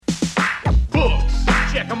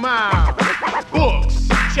them out. Books,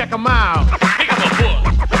 check them out. Pick up a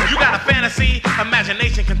book. You got a fantasy?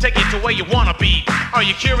 Imagination can take you to where you wanna be. Are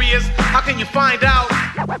you curious? How can you find out?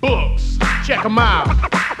 Books, check them out.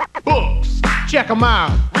 Books, check them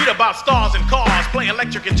out. Read about stars and cars, play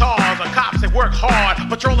electric guitars, or cops that work hard,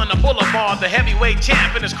 patrolling the boulevard, the heavyweight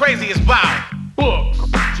champ and his craziest bout. Books,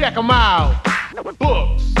 check them out.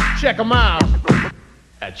 Books, check them out.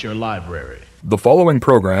 At your library. The following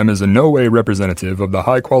program is in no way representative of the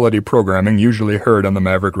high-quality programming usually heard on the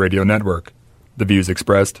Maverick Radio Network. The views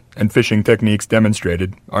expressed and fishing techniques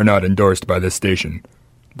demonstrated are not endorsed by this station.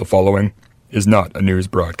 The following is not a news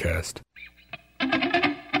broadcast.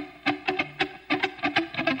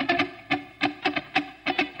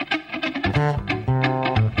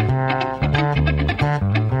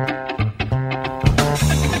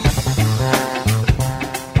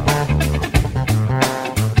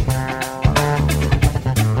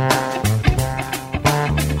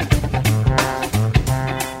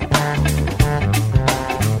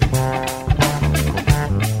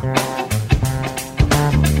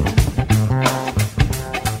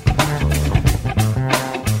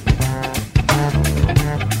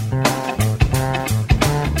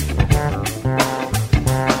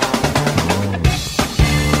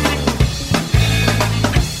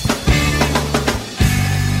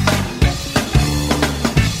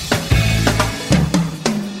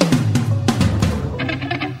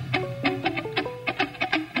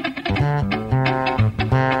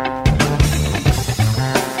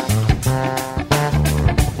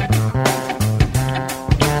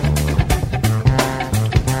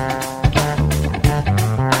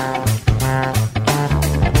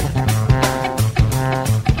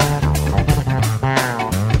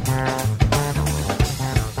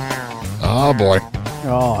 Oh, boy.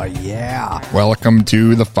 Oh, yeah. Welcome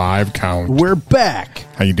to the 5 Count. We're back.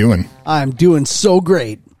 How you doing? I'm doing so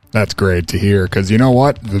great. That's great to hear, because you know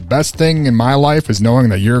what? The best thing in my life is knowing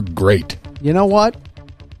that you're great. You know what?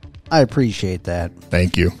 I appreciate that.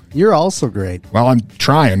 Thank you. You're also great. Well, I'm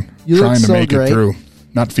trying. You look trying to so make great. it through.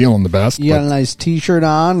 Not feeling the best. You got but a nice t-shirt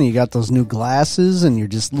on, and you got those new glasses, and you're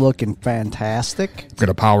just looking fantastic. I'm going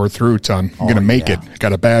to power through, son. I'm going to make yeah. it.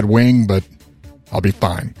 Got a bad wing, but I'll be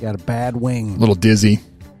fine. You got a bad wing. A little dizzy.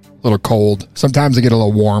 A little cold. Sometimes I get a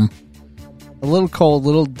little warm. A little cold, a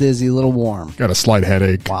little dizzy, a little warm. Got a slight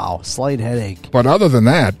headache. Wow, slight headache. But other than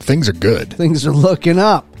that, things are good. Things are looking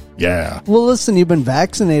up. Yeah. Well, listen, you've been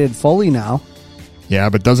vaccinated fully now. Yeah,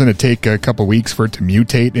 but doesn't it take a couple weeks for it to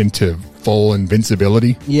mutate into full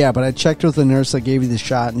invincibility? Yeah, but I checked with the nurse that gave you the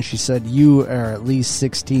shot, and she said you are at least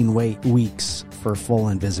 16 weeks for full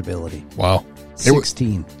invisibility. Wow.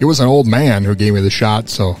 16. It was an old man who gave me the shot,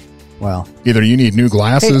 so Well, either you need new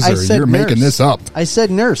glasses hey, I or said you're nurse. making this up. I said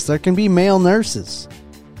nurse. There can be male nurses.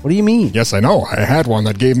 What do you mean? Yes, I know. I had one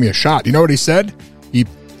that gave me a shot. You know what he said? He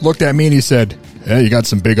looked at me and he said, "Hey, you got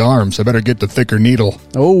some big arms. I better get the thicker needle."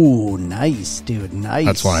 Oh, nice, dude. Nice.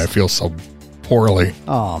 That's why I feel so poorly.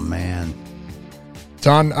 Oh, man.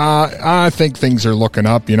 Son, I think things are looking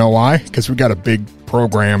up. You know why? Because we got a big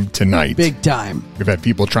program tonight. Big time. We've had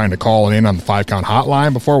people trying to call in on the 5 Count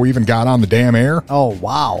hotline before we even got on the damn air. Oh,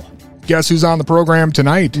 wow. Guess who's on the program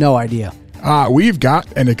tonight? No idea. We've got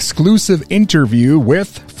an exclusive interview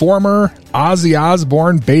with former Ozzy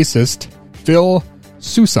Osbourne bassist Phil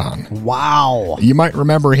Soussan. Wow. You might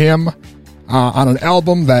remember him on an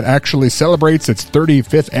album that actually celebrates its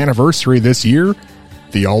 35th anniversary this year,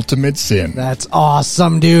 The Ultimate Sin. That's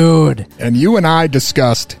awesome, dude. And you and I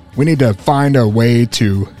discussed we need to find a way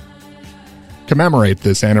to commemorate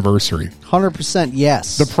this anniversary. 100%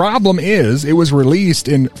 yes. The problem is it was released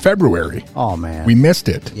in February. Oh, man. We missed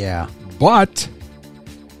it. Yeah. But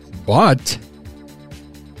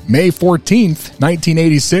May 14th,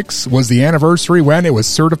 1986 was the anniversary when it was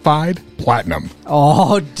certified platinum.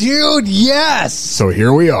 Oh, dude, yes. So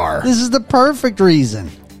here we are. This is the perfect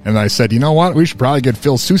reason. And I said, you know what? We should probably get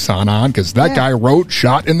Phil Soussan on because that guy wrote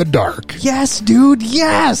Shot in the Dark. Yes, dude,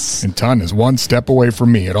 yes. And Ton is one step away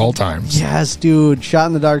from me at all times. Yes, dude. Shot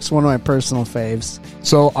in the Dark's one of my personal faves.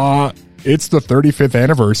 So it's the 35th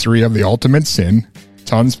anniversary of The Ultimate Sin,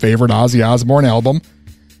 Ton's favorite Ozzy Osbourne album.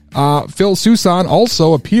 Phil Soussan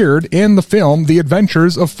also appeared in the film The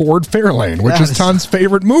Adventures of Ford Fairlane, which is Ton's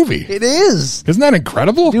favorite movie. It is. Isn't that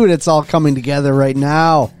incredible? Dude, it's all coming together right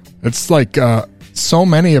now. It's like so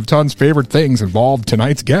many of Ton's favorite things involved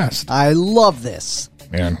tonight's guest. I love this.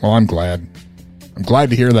 Man, well, I'm glad. I'm glad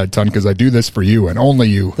to hear that, Ton, because I do this for you and only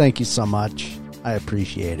you. Thank you so much. I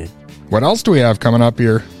appreciate it. What else do we have coming up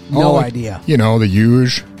here? No idea. You know, the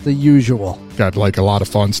usual. The usual. Got like a lot of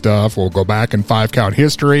fun stuff. We'll go back in 5 Count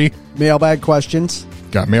history. Mailbag questions.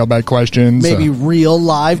 Got mailbag questions. Maybe real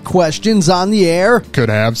live questions on the air. Could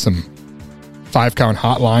have some 5-count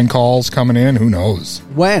hotline calls coming in. Who knows?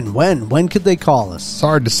 When could they call us? It's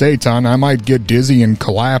hard to say, Ton. I might get dizzy and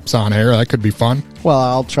collapse on air. That could be fun. Well,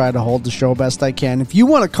 I'll try to hold the show best I can. If you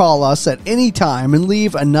want to call us at any time and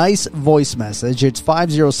leave a nice voice message, it's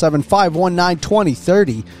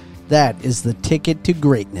 507-519-2030. That is the ticket to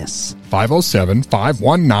greatness.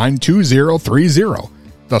 507-519-2030.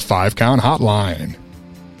 The 5-count hotline.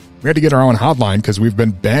 We had to get our own hotline because we've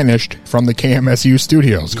been banished from the KMSU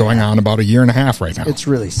studios going on about a year and a half right now. It's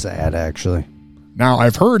really sad, actually. Now,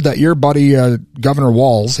 I've heard that your buddy, Governor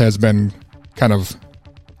Walz, has been kind of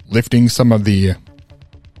lifting some of the,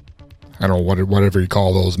 I don't know, whatever you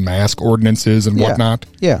call those, mask ordinances and whatnot.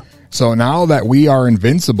 Yeah. So now that we are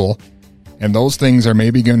invincible and those things are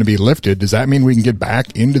maybe going to be lifted, does that mean we can get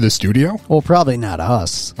back into the studio? Well, probably not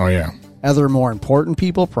us. Oh, yeah. Other more important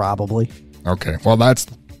people, probably. Okay. Well, that's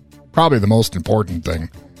probably the most important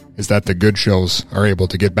thing, is that the good shows are able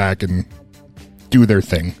to get back and do their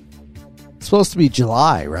thing. It's supposed to be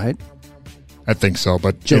July, right? I think so,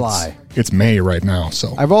 but July. It's May right now,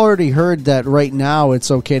 so. I've already heard that right now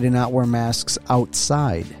it's okay to not wear masks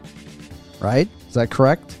outside, right? Is that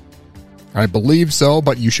correct? I believe so,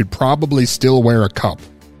 but you should probably still wear a cup.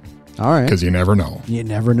 All right. Because you never know. You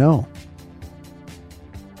never know.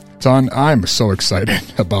 Son, I'm so excited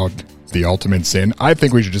about The Ultimate Sin. I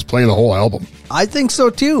think we should just play the whole album. I think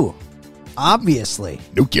so, too. Obviously.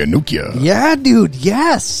 Nukia. Yeah, dude,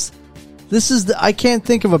 yes. I can't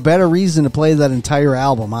think of a better reason to play that entire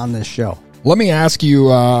album on this show. Let me ask you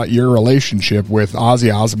your relationship with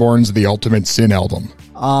Ozzy Osbourne's The Ultimate Sin album.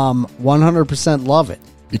 100% love it.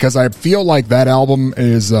 Because I feel like that album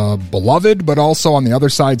is beloved, but also on the other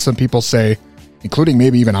side, some people say, including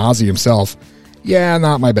maybe even Ozzy himself, yeah,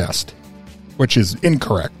 not my best, which is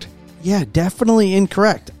incorrect. Yeah, definitely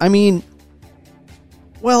incorrect. I mean,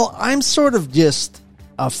 well, I'm sort of just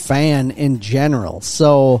a fan in general,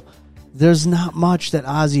 so there's not much that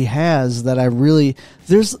Ozzy has that I really...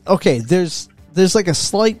 There's like a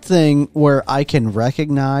slight thing where I can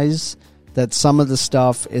recognize that some of the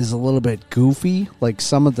stuff is a little bit goofy, like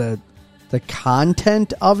some of the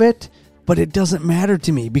content of it, but it doesn't matter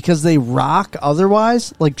to me because they rock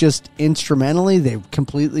otherwise, like just instrumentally, they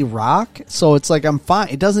completely rock. So it's like I'm fine.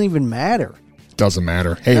 It doesn't even matter. Doesn't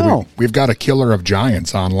matter. Hey, No. we've got a killer of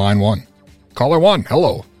giants on line 1. Caller 1,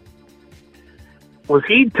 hello. Was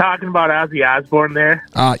he talking about Ozzy Osbourne there?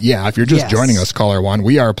 Yeah, if you're just joining us, caller 1,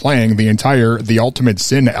 we are playing the entire The Ultimate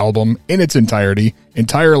Sin album in its entirety,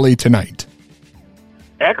 entirely tonight.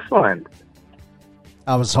 Excellent.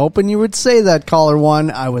 I was hoping you would say that, caller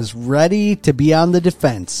 1. I was ready to be on the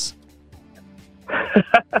defense.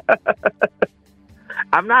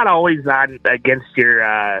 I'm not always on against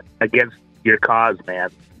your cause, man.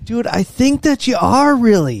 Dude, I think that you are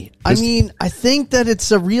really. I mean, I think that it's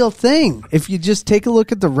a real thing. If you just take a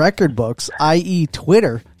look at the record books, i.e.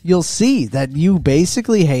 Twitter, you'll see that you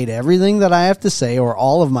basically hate everything that I have to say, or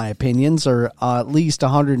all of my opinions, or at least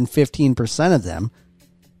 115% of them.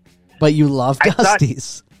 But you love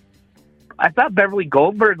Dusty's. I thought Beverly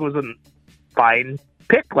Goldberg was a fine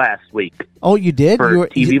pick last week. Oh, you did? For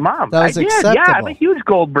TV Mom. That was acceptable. did. Yeah, I'm a huge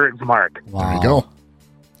Goldberg's mark. Wow. There you go.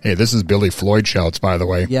 Hey, this is Billy Floyd Shouts, by the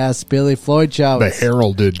way. Yes, Billy Floyd Shouts. The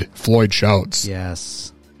heralded Floyd Shouts.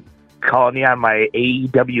 Yes. Calling you on my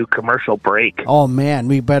AEW commercial break. Oh man,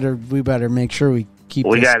 we better make sure we keep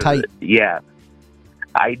this tight. Yeah.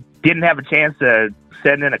 I didn't have a chance to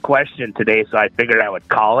send in a question today, so I figured I would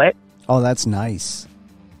call it. Oh, that's nice.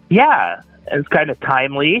 Yeah, it's kind of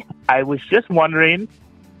timely. I was just wondering,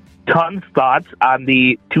 Ton's thoughts on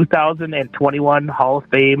the 2021 Hall of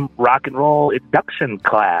Fame rock and roll induction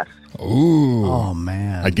class. Ooh. Oh,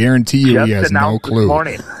 man. I guarantee you Just he has no announced this clue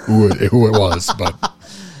morning. who it was, but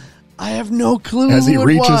I have no clue as he who it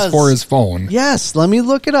reaches was. for his phone. Yes, let me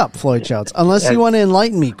look it up, Floyd Shouts. Unless you want to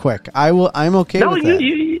enlighten me quick. I'm okay with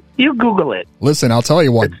that. You Google it. Listen, I'll tell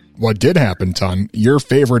you what did happen, Ton. Your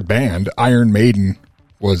favorite band, Iron Maiden,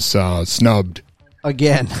 was snubbed.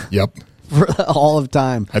 Again. Yep. For all of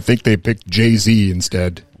time. I think they picked Jay-Z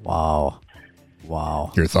instead. Wow.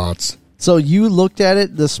 Your thoughts? So you looked at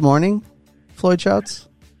it this morning, Floyd Shouts?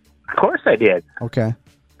 Of course I did. Okay.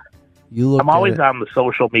 You looked I'm always at it. on the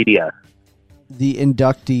social media. The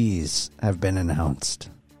inductees have been announced.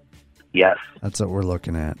 Yes. That's what we're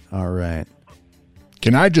looking at. All right.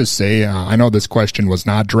 Can I just say, I know this question was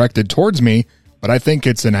not directed towards me, but I think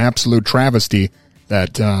it's an absolute travesty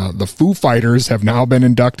that the Foo Fighters have now been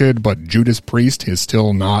inducted, but Judas Priest is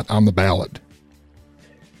still not on the ballot.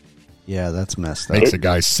 Yeah, that's messed up. Makes a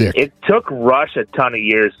guy sick. It took Rush a ton of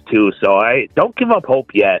years, too, so I don't give up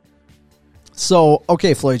hope yet. So,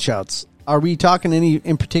 okay, Floyd Shouts. Are we talking any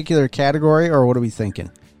in particular category, or what are we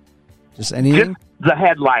thinking? Just anything? Just the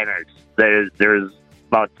headliners. There's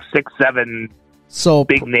about 6, 7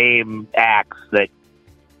 big name acts that...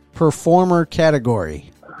 Performer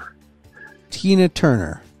category. Tina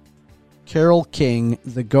Turner, Carole King,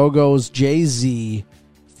 The Go-Go's, Jay-Z,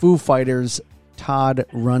 Foo Fighters, Todd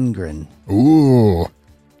Rundgren. Ooh,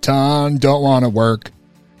 Ton don't want to work.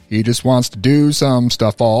 He just wants to do some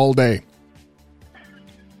stuff all day.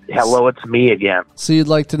 Hello, it's me again. So you'd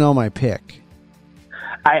like to know my pick?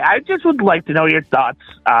 I just would like to know your thoughts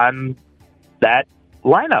on that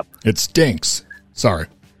lineup. It stinks. Sorry.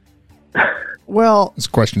 Well, this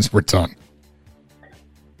question's for Ton.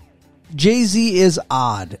 Jay-Z is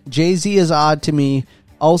odd. Jay-Z is odd to me.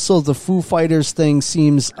 Also, the Foo Fighters thing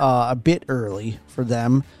seems a bit early for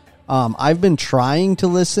them. I've been trying to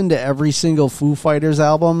listen to every single Foo Fighters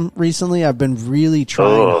album recently. I've been really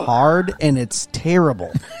trying hard, and it's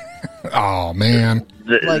terrible. Oh, man.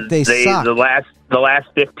 They suck. The last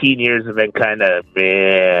 15 years have been kind of,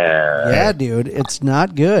 yeah, dude, it's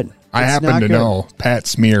not good. I happen to know Pat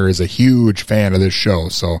Smear is a huge fan of this show,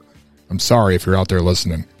 so I'm sorry if you're out there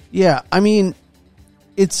listening. Yeah, I mean,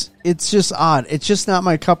 it's just odd. It's just not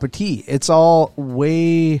my cup of tea. It's all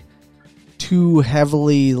way too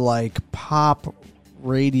heavily like pop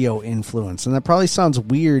radio influence, and that probably sounds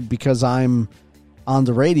weird because I'm on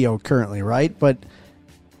the radio currently, right? But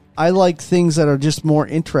I like things that are just more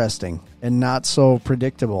interesting and not so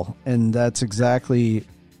predictable, and that's exactly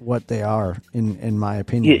what they are, in my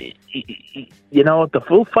opinion. You know, the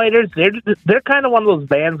Foo Fighters, they're kind of one of those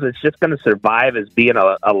bands that's just going to survive as being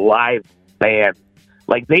a live band.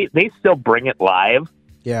 Like, they still bring it live.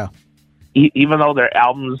 Yeah. Even though their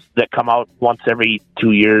albums that come out once every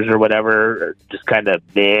 2 years or whatever are just kind of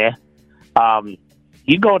meh.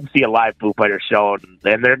 You go and see a live Foo Fighters show,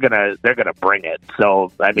 and they're gonna bring it.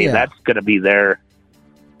 So, I mean, that's going to be their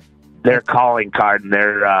calling card and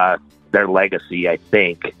their legacy, I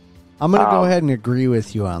think. I'm going to go ahead and agree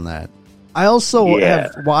with you on that. I also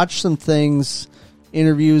have watched some things,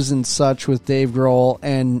 interviews and such with Dave Grohl,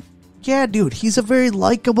 and yeah, dude, he's a very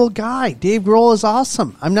likable guy. Dave Grohl is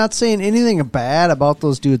awesome. I'm not saying anything bad about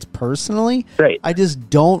those dudes personally. Right. I just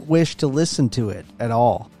don't wish to listen to it at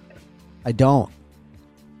all. I don't.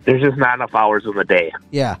 There's just not enough hours in the day.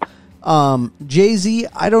 Yeah. Jay-Z,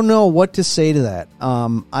 I don't know what to say to that.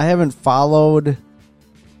 I haven't followed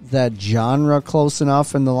that genre close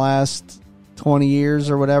enough in the last 20 years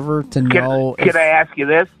or whatever to know. Can I ask you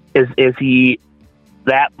this? Is he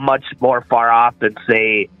that much more far off than,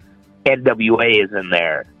 say, NWA is in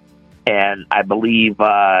there? And I believe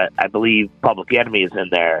Public Enemy is in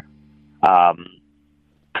there.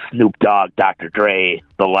 Snoop Dogg, Dr. Dre,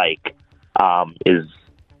 the like. Is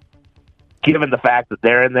given the fact that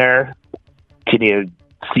they're in there, can you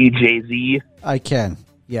see Jay-Z? I can.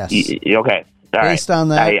 Yes. Okay. All based right. on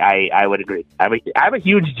that, I would agree. I'm a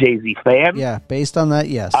huge Jay-Z fan. Yeah, based on that,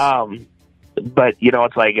 yes. But you know,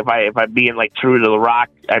 it's like if I'm being like true to the rock.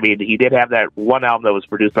 I mean, he did have that one album that was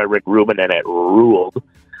produced by Rick Rubin, and it ruled.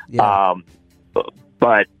 Yeah.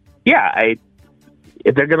 But yeah,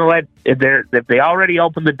 if they already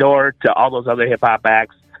opened the door to all those other hip hop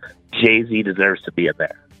acts, Jay-Z deserves to be in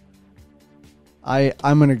there.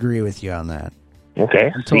 I'm gonna agree with you on that.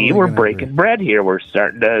 Okay. See, we're breaking bread here. We're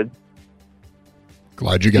starting to.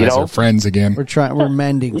 Glad you guys are friends again. We're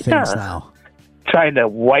mending things now. Trying to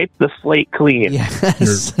wipe the slate clean.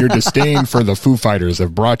 Yes. Your disdain for the Foo Fighters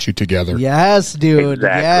have brought you together. Yes, dude.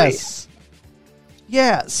 Exactly. Yes.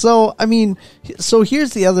 Yeah, so I mean, so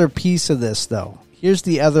here's the other piece of this though. Here's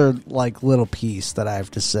the other like little piece that I have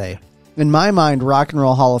to say. In my mind, Rock and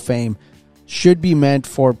Roll Hall of Fame should be meant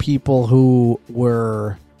for people who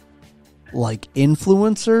were like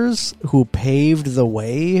influencers who paved the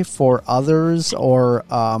way for others, or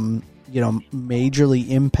majorly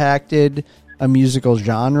impacted a musical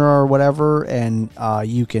genre or whatever, and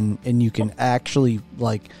you can actually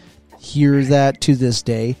like hear that to this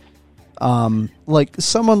day. Like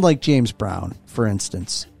someone like James Brown, for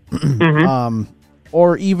instance,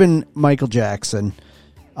 or even Michael Jackson.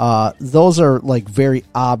 Those are like very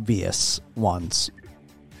obvious ones.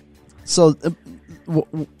 So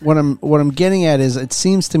what I'm getting at is, it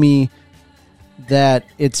seems to me that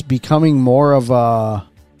it's becoming more of a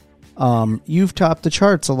you've topped the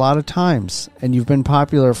charts a lot of times, and you've been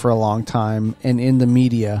popular for a long time and in the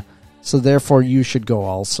media, so therefore you should go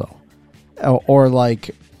also,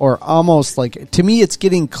 or almost like, to me it's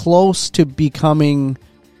getting close to becoming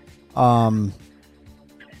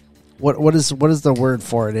what is the word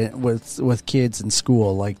for it with kids in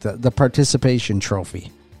school, like the participation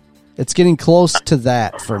trophy. It's getting close to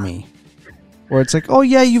that for me, where it's like, oh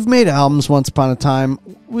yeah, you've made albums once upon a time.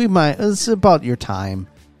 It's about your time,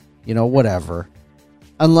 whatever.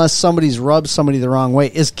 Unless somebody's rubbed somebody the wrong way.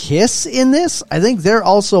 Is Kiss in this? I think they're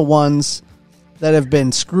also ones that have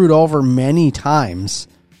been screwed over many times,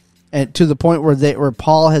 and to the point where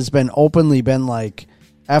Paul has been openly been like,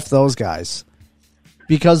 F those guys.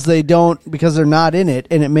 Because they're not in it,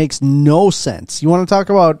 and it makes no sense. You want to talk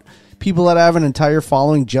about people that have an entire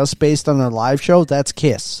following just based on their live show? That's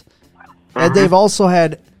Kiss. And they've also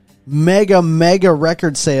had mega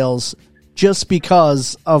record sales just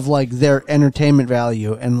because of like their entertainment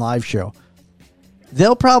value and live show.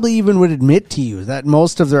 They'll probably even would admit to you that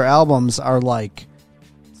most of their albums are like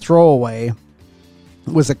throwaway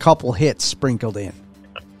with a couple hits sprinkled in.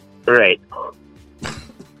 Right.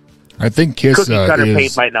 I think Kiss Cookie cutter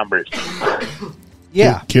paint by numbers.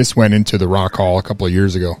 Yeah. Kiss went into the Rock Hall a couple of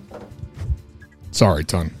years ago. Sorry,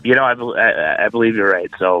 Ton. I believe you're right.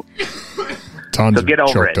 So Tons get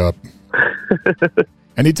over choked it. up.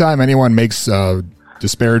 Anytime anyone makes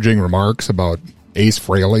disparaging remarks about Ace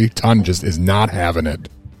Frehley, Ton just is not having it.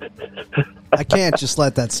 I can't just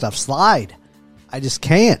let that stuff slide. I just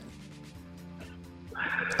can't.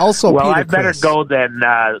 Also, well, Peter I better Criss. go then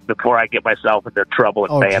before I get myself into trouble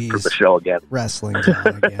and banned from the show again. Wrestling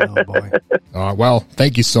time again, oh boy. Well,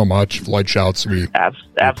 thank you so much, Floyd Shouts. We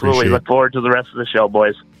absolutely look forward to the rest of the show,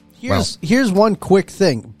 boys. Here's one quick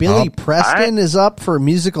thing. Billy Preston is up for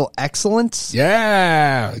musical excellence.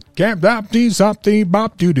 Yeah, Camp Dopty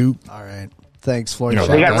Bop Doo Doo. All right, thanks, Floyd.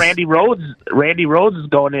 They got Randy Rhodes. Randy Rhodes is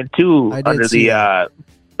going in too under the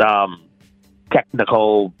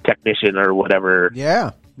technical technician or whatever.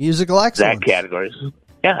 Yeah, musical excellence. That category.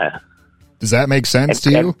 Yeah. Does that make sense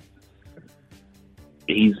to you?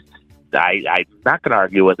 I'm not going to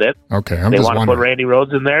argue with it. Okay, if they want to put Randy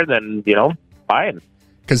Rhodes in there, then fine.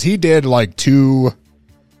 Because he did like 2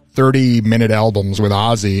 30-minute albums with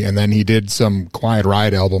Ozzy, and then he did some Quiet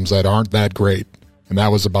Riot albums that aren't that great, and that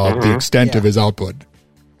was about the extent of his output.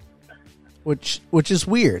 Which is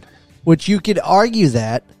weird. Which you could argue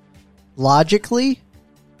that logically,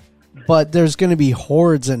 but there's going to be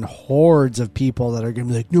hordes and hordes of people that are going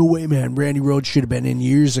to be like, no way, man, Randy Rhoads should have been in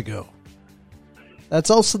years ago. That's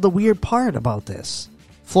also the weird part about this.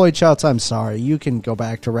 Floyd Shouts, I'm sorry. You can go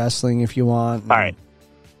back to wrestling if you want. All right.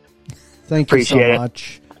 Thank Appreciate you so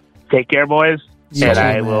much. Take care, boys. You and too,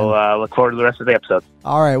 I man. will look forward to the rest of the episode.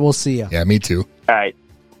 All right, we'll see you. Yeah, me too. All right.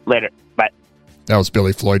 Later. Bye. That was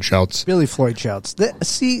Billy Floyd Shouts. Billy Floyd Shouts.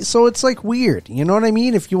 See, so it's like weird. You know what I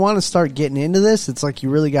mean? If you want to start getting into this, it's like you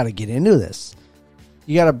really got to get into this.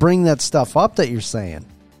 You got to bring that stuff up that you're saying.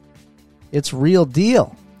 It's real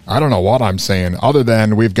deal. I don't know what I'm saying, other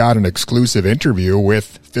than we've got an exclusive interview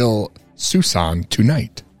with Phil Soussan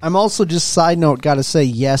tonight. I'm also just, side note, got to say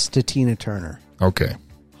yes to Tina Turner. Okay.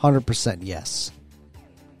 100% yes.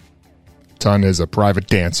 Ton is a private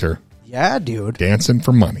dancer. Yeah, dude. Dancing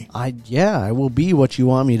for money. I will be what you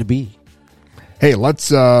want me to be. Hey, let's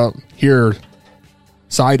hear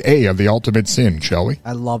side A of The Ultimate Sin, shall we?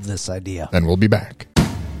 I love this idea. Then we'll be back.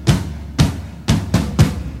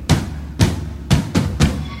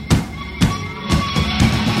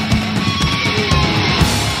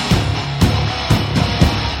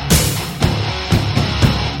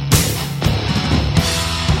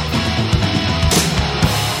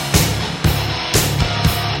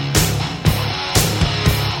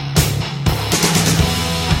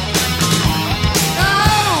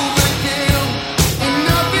 Overkill,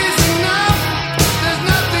 enough is enough. There's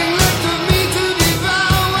nothing left of me to divide.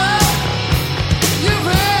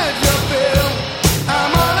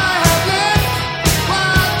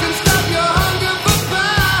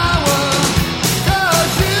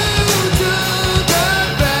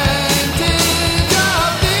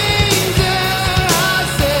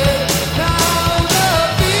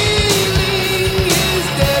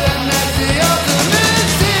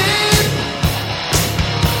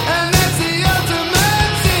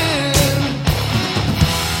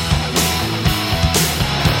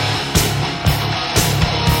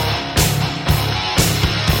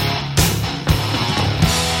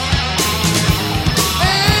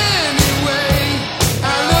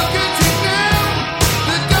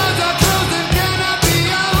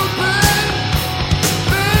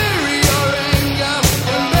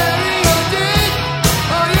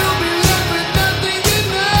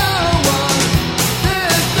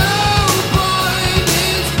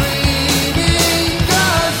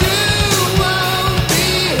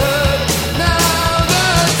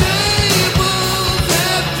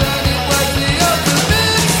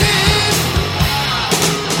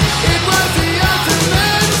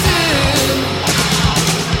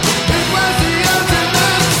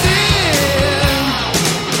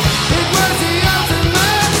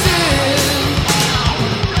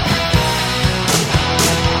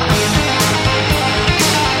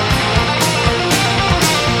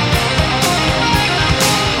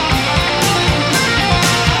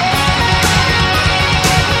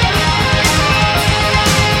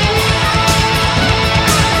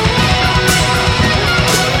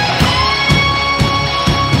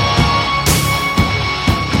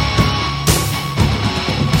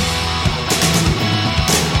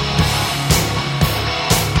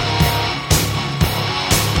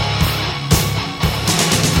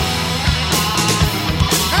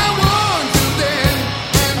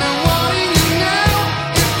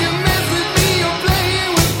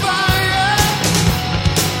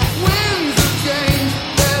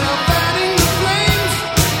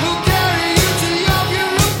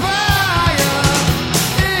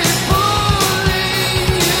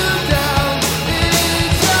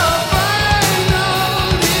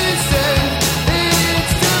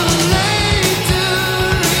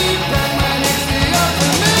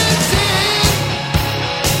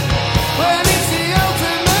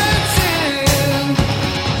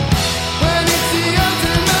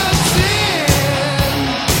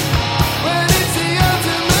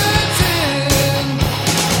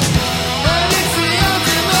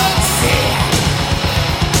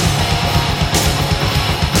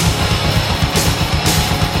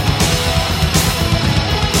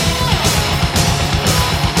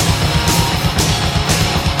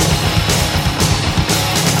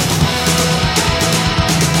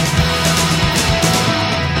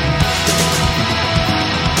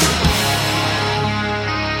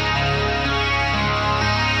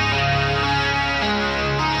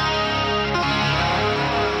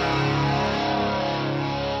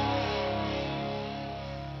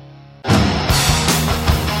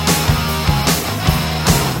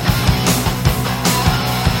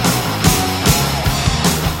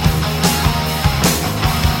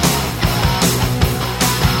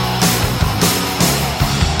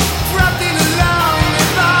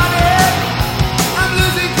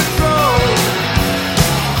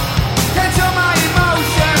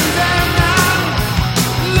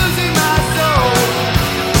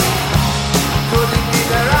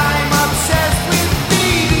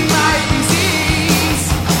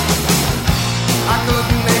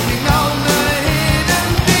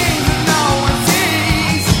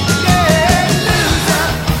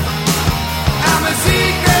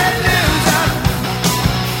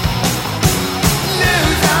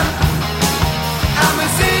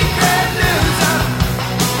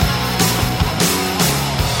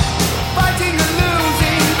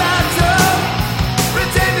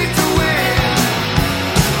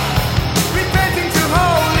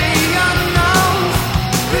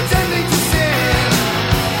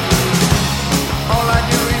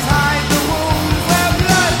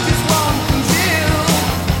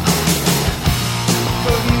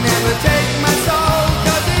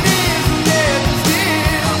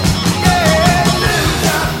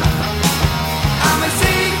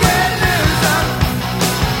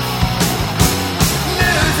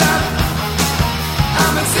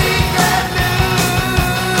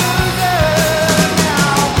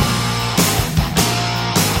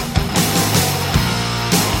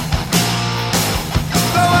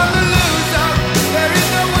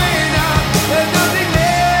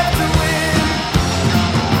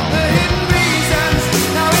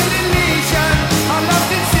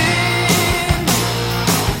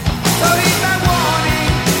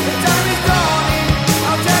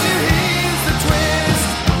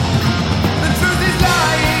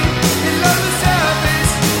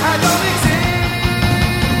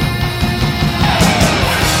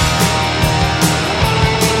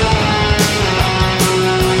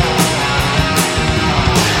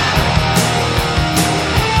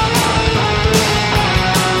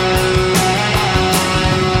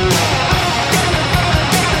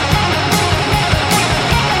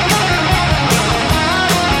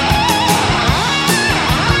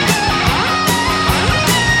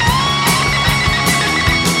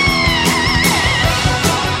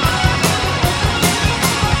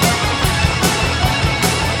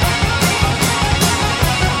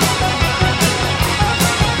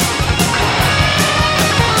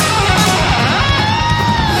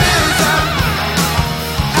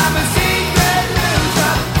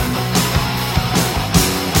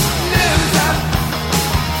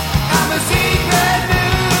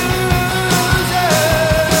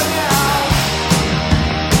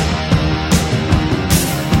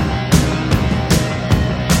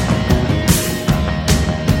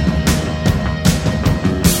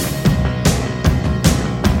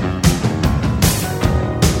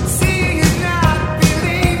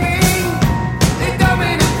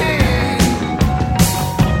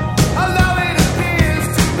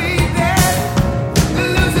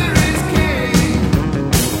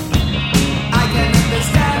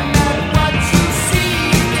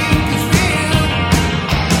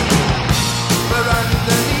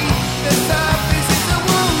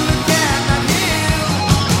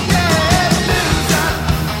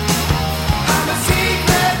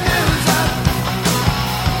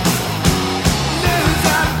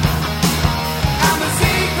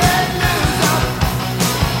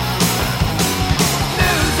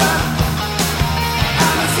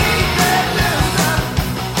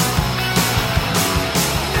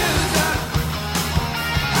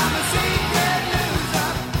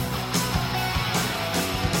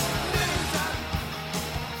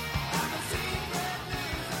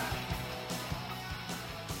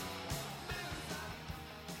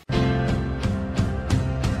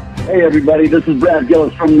 Hey, everybody, this is Brad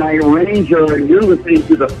Gillis from Night Ranger, and you're listening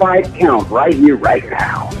to The 5 Count right here, right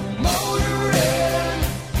now.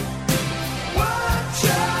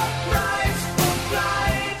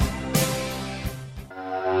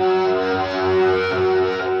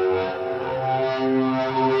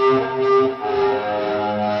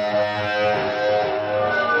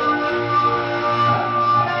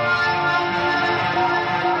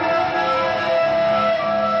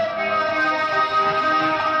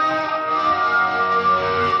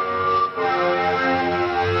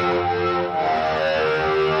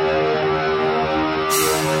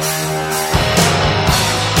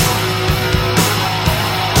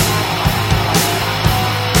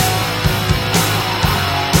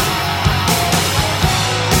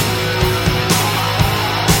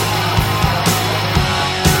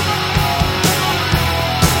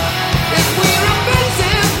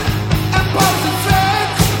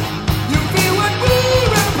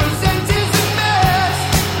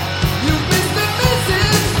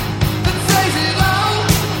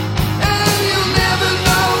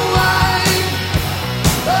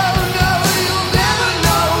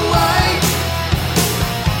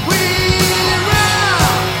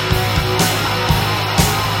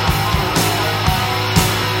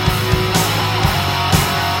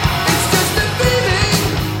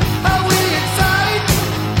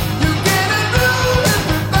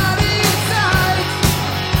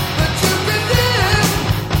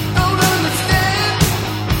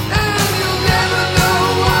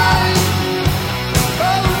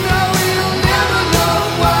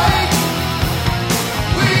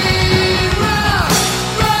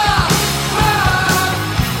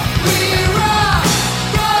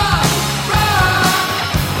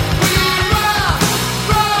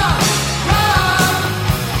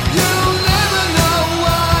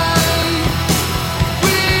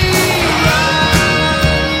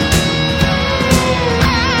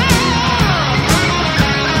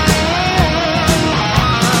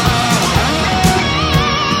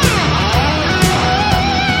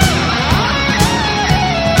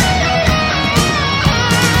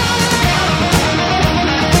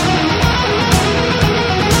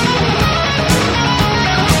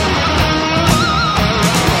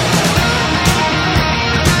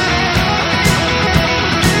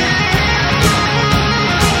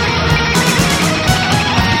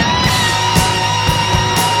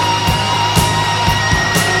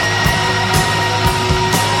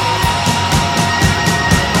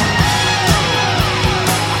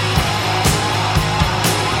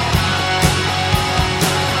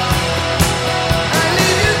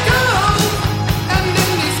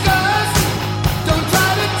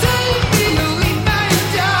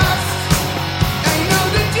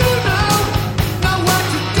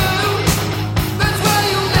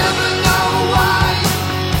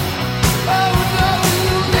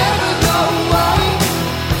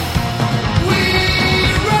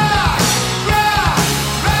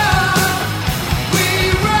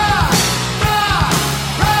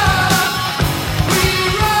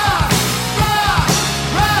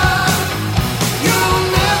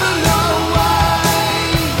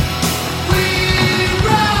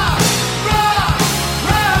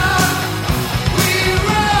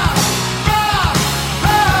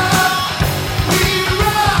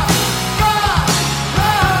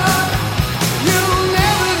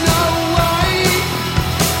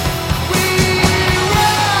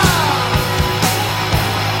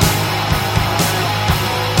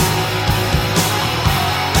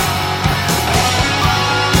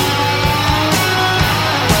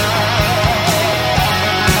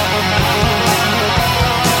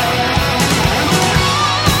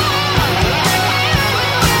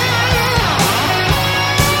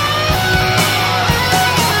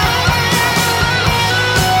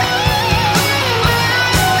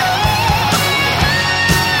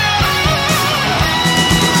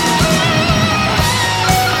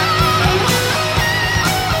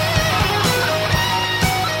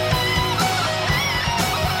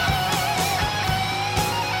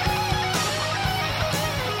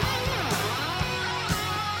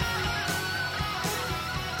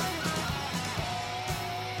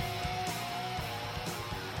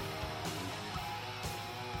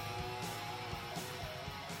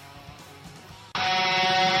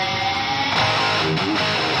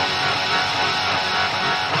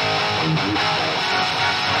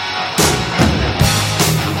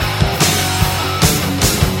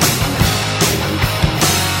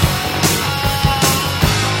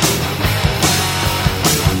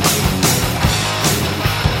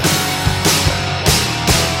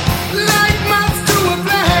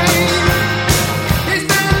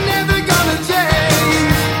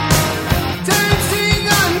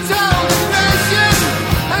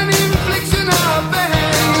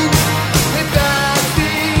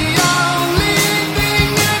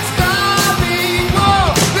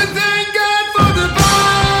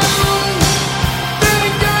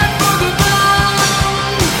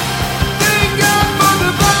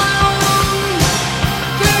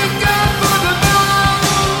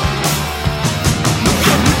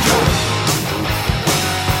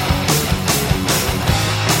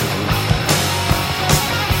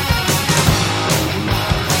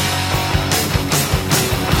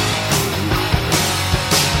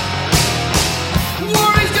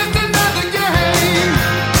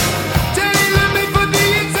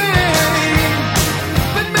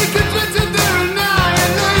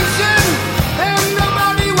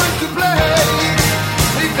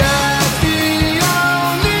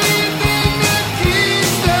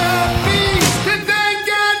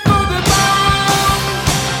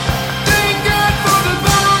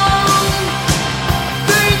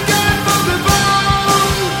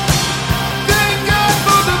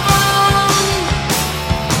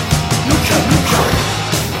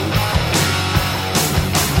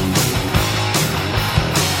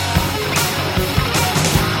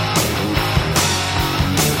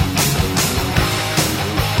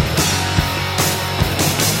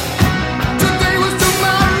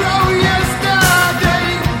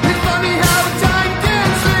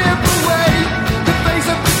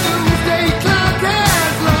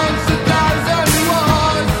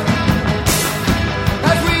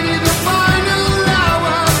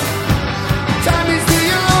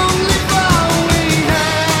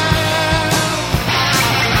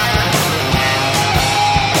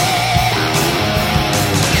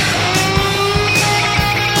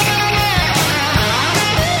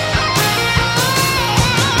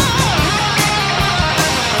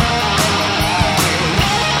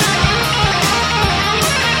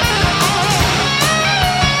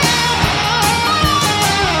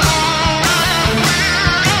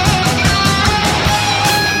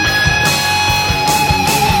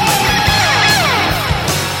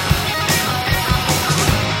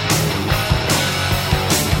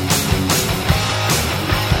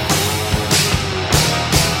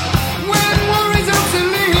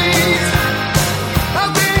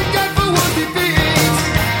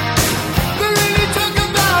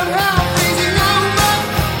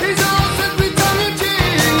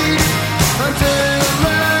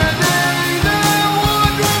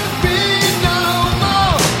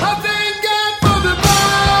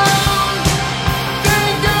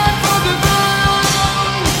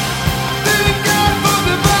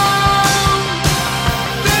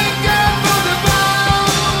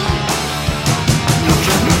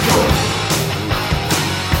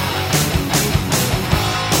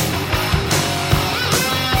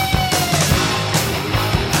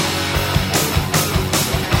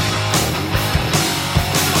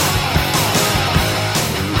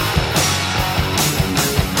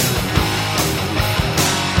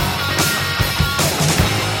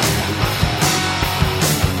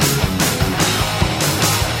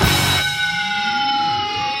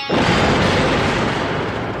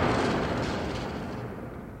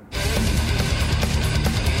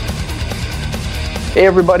 Hey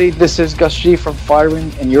everybody, this is Gus G from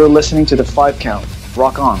Firing, and you're listening to The 5 Count.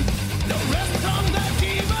 Rock on.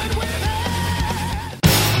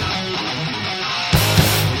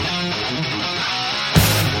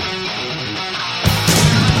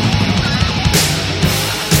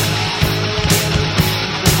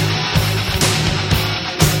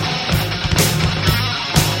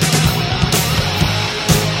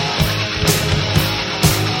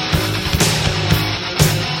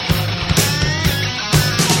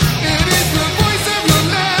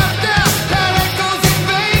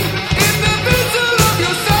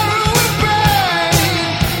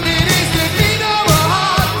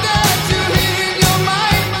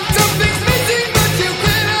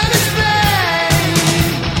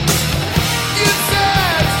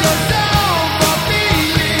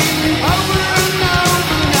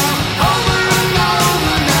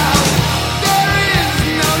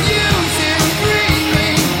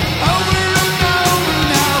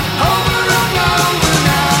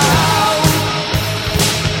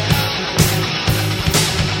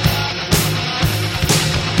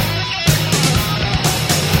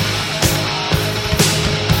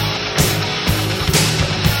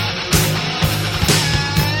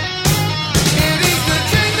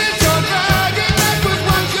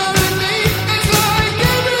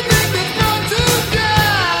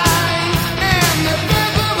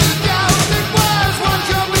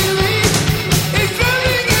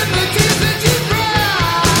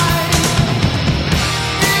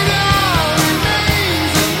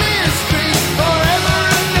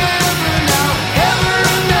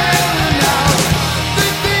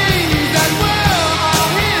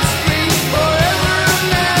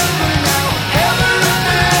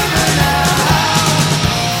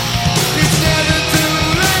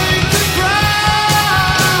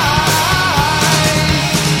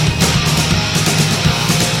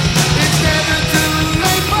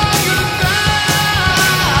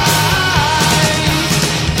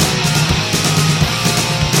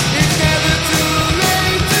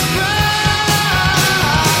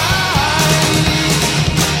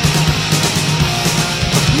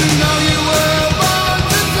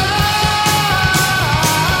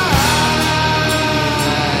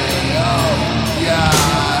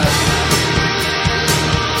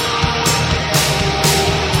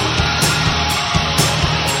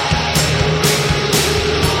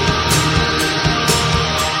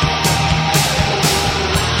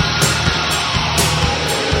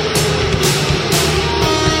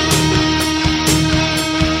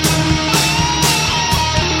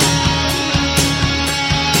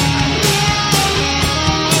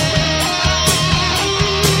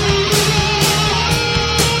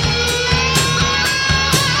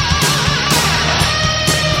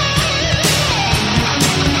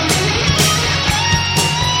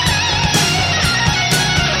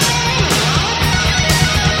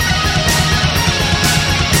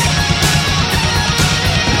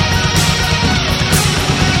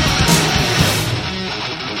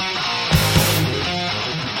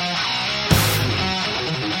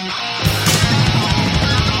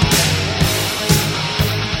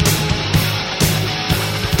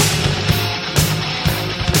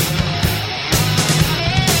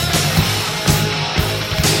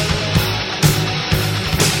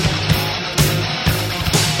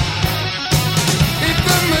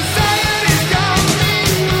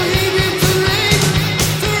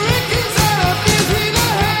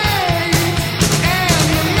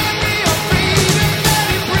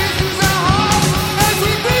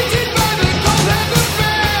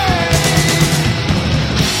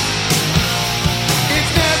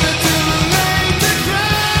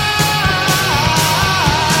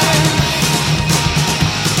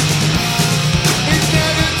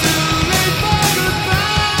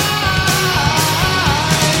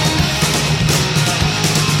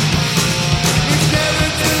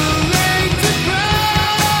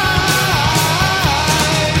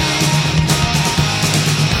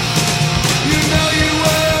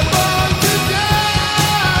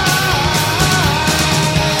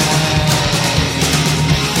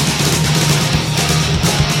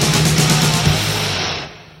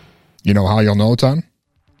 You know how you'll know, Ton?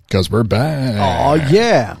 Because we're back. Oh,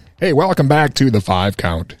 yeah. Hey, welcome back to the 5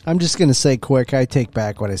 Count. I'm just going to say quick, I take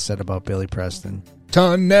back what I said about Billy Preston.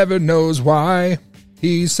 Ton never knows why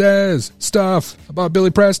he says stuff about Billy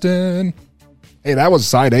Preston. Hey, that was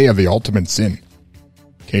side A of The Ultimate Sin.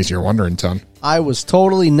 In case you're wondering, Ton. I was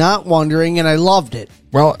totally not wondering, and I loved it.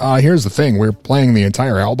 Well, here's the thing. We're playing the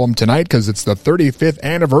entire album tonight because it's the 35th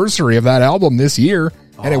anniversary of that album this year,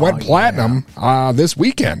 and it went platinum this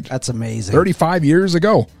weekend. That's amazing. 35 years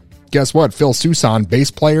ago. Guess what? Phil Soussan,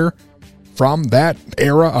 bass player, from that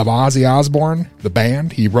era of Ozzy Osbourne, the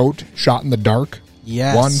band, he wrote Shot in the Dark,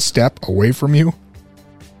 Yes. One Step Away From You.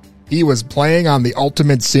 He was playing on the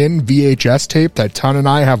Ultimate Sin VHS tape that Ton and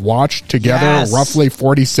I have watched together Yes. roughly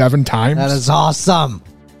 47 times. That is awesome.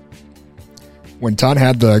 When Ton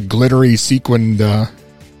had the glittery sequined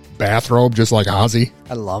bathrobe just like Ozzy.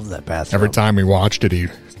 I love that bathrobe. Every time we watched it, he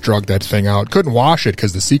drug that thing out. Couldn't wash it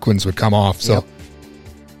because the sequins would come off. So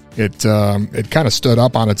it kind of stood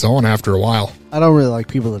up on its own after a while. I don't really like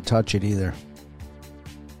people to touch it either.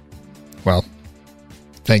 Well,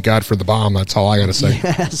 thank God for the bomb. That's all I got to say.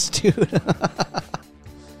 Yes, dude.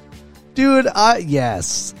 Dude,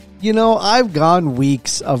 yes. You know, I've gone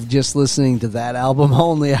weeks of just listening to that album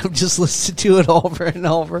only. I've just listened to it over and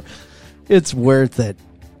over. It's worth it.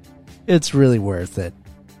 It's really worth it.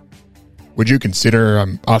 Would you consider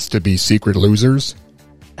us to be secret losers?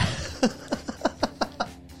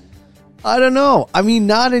 I don't know. I mean,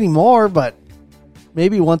 not anymore, but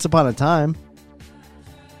maybe once upon a time.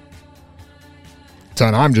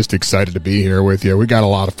 Ton, I'm just excited to be here with you. We got a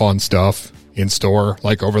lot of fun stuff in store,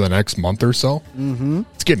 like over the next month or so. Mm-hmm.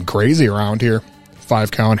 It's getting crazy around here.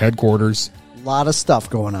 5 Count headquarters. A lot of stuff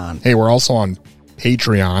going on. Hey, we're also on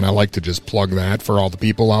Patreon. I like to just plug that for all the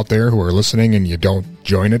people out there who are listening and you don't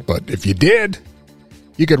join it. But if you did,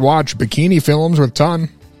 you could watch Bikini Films with Ton.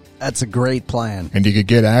 That's a great plan. And you could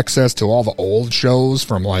get access to all the old shows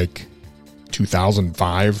from like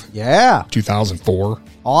 2005. Yeah. 2004.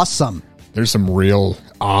 Awesome. There's some real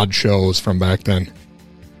odd shows from back then.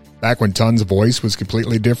 Back when Ton's voice was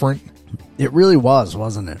completely different. It really was,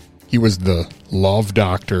 wasn't it? He was the love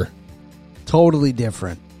doctor. Totally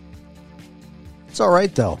different. It's all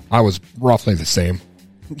right, though. I was roughly the same.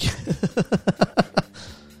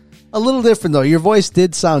 A little different, though. Your voice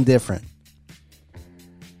did sound different.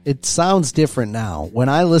 It sounds different now. When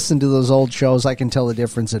I listen to those old shows, I can tell the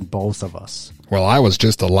difference in both of us. Well, I was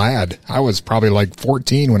just a lad. I was probably like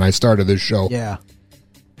 14 when I started this show. Yeah.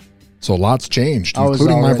 So lots changed, I was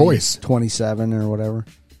including my already voice. 27 or whatever.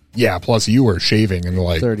 Yeah, plus you were shaving in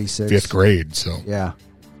like 36. 5th grade, so Yeah.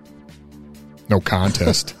 no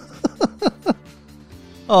contest.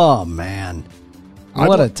 Oh, man.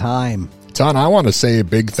 What a time. Ton, I want to say a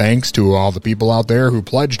big thanks to all the people out there who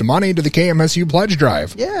pledged money to the KMSU Pledge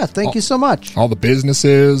Drive. Yeah, thank you so much. All the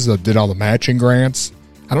businesses that did all the matching grants.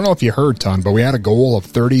 I don't know if you heard, Ton, but we had a goal of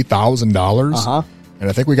 $30,000. Uh-huh. And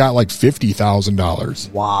I think we got like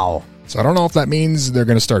 $50,000. Wow. So I don't know if that means they're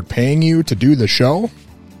going to start paying you to do the show. I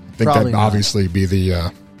think Probably that'd not. obviously be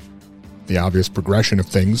the obvious progression of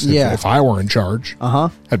things. Yeah. If I were in charge,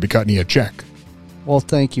 I'd be cutting you a check. Well,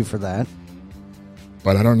 thank you for that.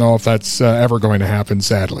 But I don't know if that's ever going to happen,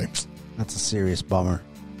 sadly. That's a serious bummer.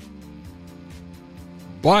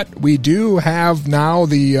 But we do have now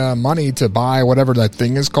the money to buy whatever that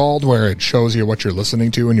thing is called where it shows you what you're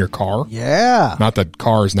listening to in your car. Yeah. Not that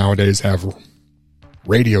cars nowadays have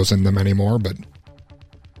radios in them anymore, but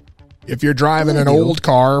if you're driving an old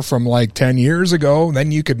car from like 10 years ago,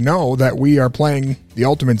 then you could know that we are playing The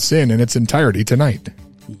Ultimate Sin in its entirety tonight.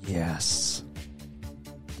 Yes.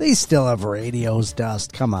 They still have radios,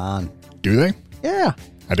 Dust. Come on. Do they? Yeah.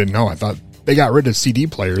 I didn't know. I thought they got rid of CD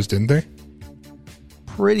players, didn't they?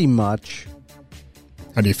 Pretty much.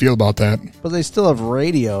 How do you feel about that? But they still have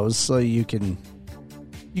radios, so you can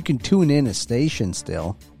tune in a station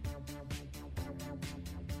still.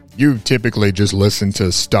 You typically just listen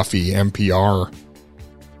to stuffy NPR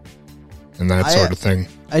and that sort of thing.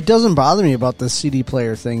 It doesn't bother me about the CD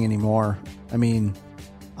player thing anymore. I mean,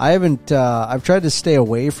 I haven't. I've tried to stay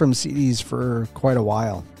away from CDs for quite a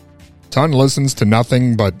while. Ton listens to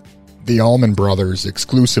nothing but the Allman Brothers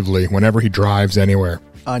exclusively whenever he drives anywhere.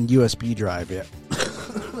 On USB drive, yeah.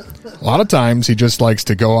 A lot of times he just likes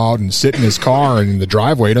to go out and sit in his car and in the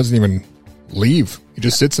driveway. Doesn't even leave. He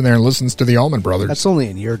just sits in there and listens to the Allman Brothers. That's only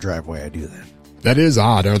in your driveway I do that. That is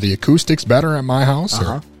odd. Are the acoustics better at my house?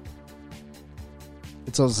 Or?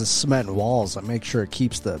 It's those cement walls that make sure it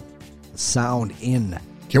keeps the sound in.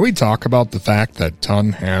 Can we talk about the fact that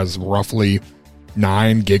Ton has roughly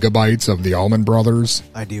 9 gigabytes of the Allman Brothers?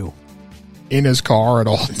 I do. In his car at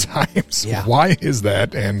all times? Yeah. Why is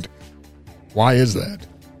that, and why is that?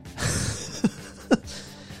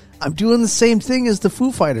 I'm doing the same thing as the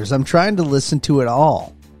Foo Fighters. I'm trying to listen to it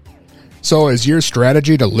all. So is your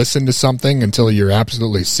strategy to listen to something until you're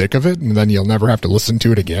absolutely sick of it, and then you'll never have to listen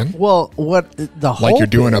to it again? Well, what the hope like you're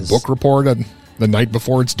doing is, a book report the night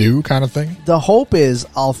before it's due kind of thing? The hope is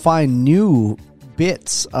I'll find new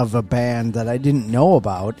bits of a band that I didn't know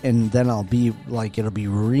about, and then I'll be like, it'll be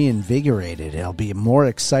reinvigorated. I'll be more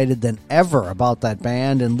excited than ever about that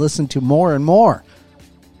band and listen to more and more.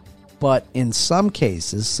 But in some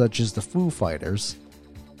cases, such as the Foo Fighters,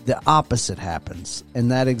 the opposite happens. And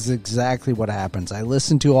that is exactly what happens. I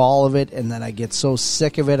listen to all of it, and then I get so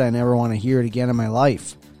sick of it, I never want to hear it again in my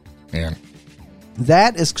life. Man.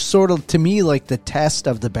 That is sort of, to me, like the test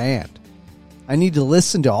of the band. I need to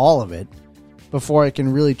listen to all of it before I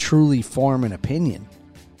can really, truly form an opinion.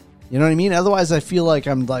 You know what I mean? Otherwise, I feel like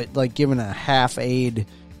I'm like giving a half-aid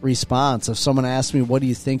response. If someone asks me, what do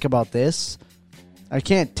you think about this? I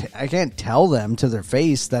can't tell them to their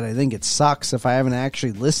face that I think it sucks if I haven't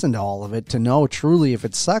actually listened to all of it to know truly if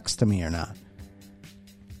it sucks to me or not.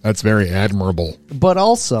 That's very admirable. But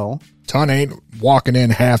also, Ton ain't walking in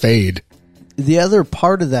half-aid. the other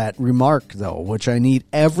part of that remark, though, which I need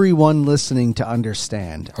everyone listening to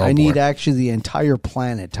understand. Oh, I need boy. actually the entire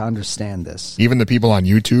planet to understand this. Even the people on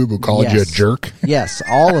YouTube who called you a Yes. jerk. Yes,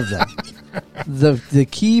 all of them. The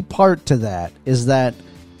key part to that is that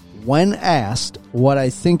when asked what I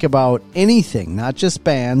think about anything, not just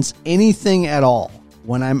bands, anything at all,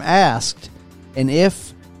 when I'm asked, and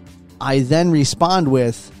if I then respond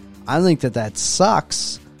with, I think that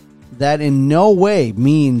sucks, that in no way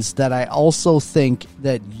means that I also think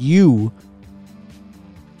that you,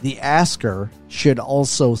 the asker, should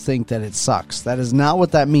also think that it sucks. That is not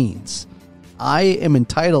what that means. I am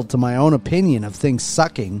entitled to my own opinion of things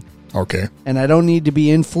sucking. Okay. And I don't need to be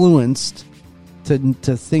influenced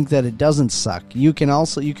to think that it doesn't suck. You can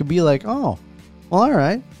be like, oh, well, all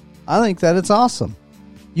right. I think that it's awesome.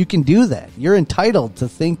 You can do that. You're entitled to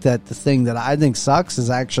think that the thing that I think sucks is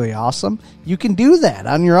actually awesome. You can do that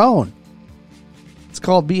on your own. It's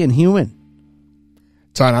called being human.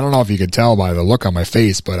 Ton, I don't know if you can tell by the look on my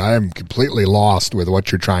face, but I am completely lost with what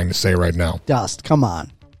you're trying to say right now. Dust, come on.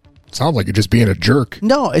 Sounds like you're just being a jerk.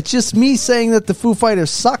 No, it's just me saying that the Foo Fighters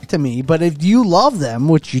suck to me, but if you love them,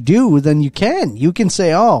 which you do, then you can. You can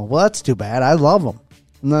say, oh, well, that's too bad. I love them.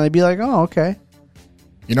 And then I'd be like, oh, okay.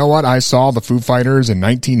 You know what? I saw the Foo Fighters in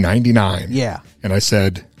 1999. Yeah. And I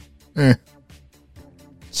said,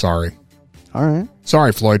 sorry. All right.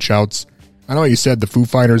 Sorry, Floyd Shouts. I know you said the Foo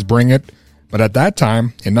Fighters bring it, but at that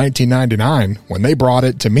time, in 1999, when they brought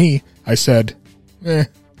it to me, I said, All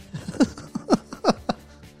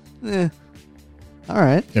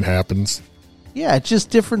right. It happens. Yeah, it's just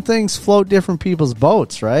different things float different people's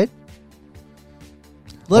boats, right?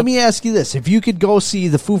 Let me ask you this. If you could go see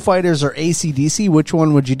the Foo Fighters or AC/DC, which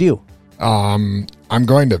one would you do? I'm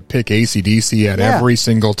going to pick AC/DC at every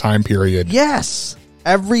single time period. Yes.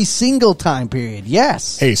 Every single time period.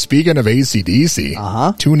 Yes. Hey, speaking of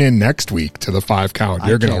AC/DC, tune in next week to the 5 count.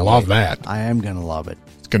 You're going to love that. I am going to love it.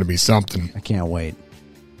 It's going to be something. I can't wait.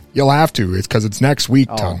 You'll have to. It's because it's next week,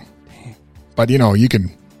 Tom. But, you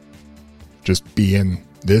can just be in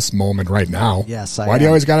this moment right now. Yes, Why do you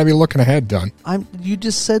always got to be looking ahead, Don? You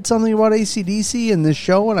just said something about AC/DC in this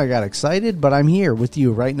show, and I got excited, but I'm here with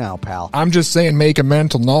you right now, pal. I'm just saying make a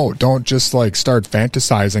mental note. Don't just, start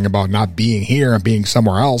fantasizing about not being here and being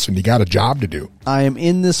somewhere else when you got a job to do. I am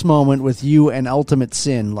in this moment with you and Ultimate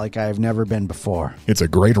Sin like I have never been before. It's a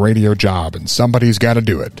great radio job, and somebody's got to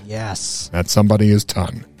do it. Yes. That somebody is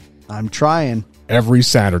Ton. I'm trying. Every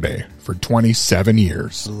Saturday for 27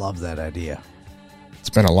 years. I love that idea. It's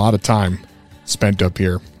been a lot of time spent up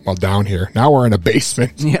here, down here. Now we're in a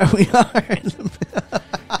basement. Yeah, we are.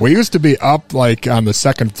 We used to be up on the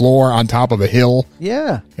second floor on top of a hill.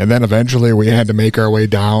 Yeah. And then eventually we had to make our way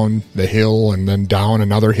down the hill and then down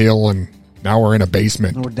another hill. And now we're in a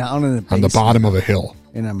basement. We're down in the basement. On the bottom of a hill.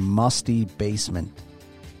 In a musty basement.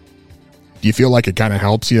 Do you feel like it kind of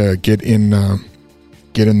helps you get in the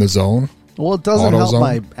zone? Well, it doesn't help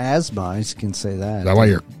my asthma. I can say that. Is that why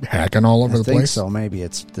you're hacking all over the place? I think so. Maybe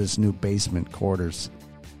it's this new basement quarters.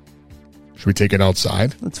 Should we take it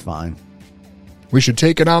outside? That's fine. We should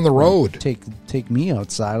take it on the road. Take me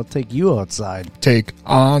outside. I'll take you outside. Take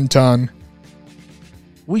on Ton.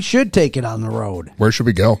 We should take it on the road. Where should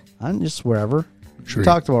we go? Just wherever. We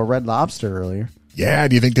talked about Red Lobster earlier. Yeah,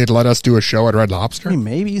 do you think they'd let us do a show at Red Lobster? I mean,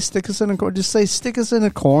 maybe stick us in a corner. Just say stick us in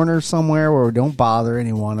a corner somewhere where we don't bother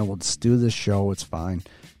anyone, and we'll just do this show. It's fine.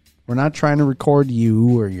 We're not trying to record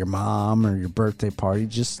you or your mom or your birthday party.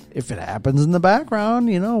 Just if it happens in the background,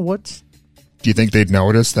 what's... Do you think they'd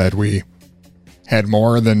notice that we had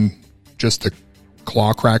more than just the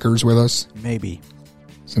claw crackers with us? Maybe.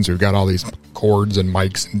 Since we've got all these cords and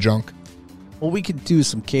mics and junk. Well, we could do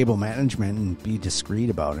some cable management and be discreet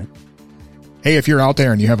about it. Hey, if you're out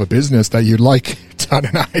there and you have a business that you'd like Todd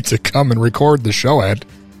and I to come and record the show at,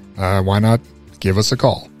 why not give us a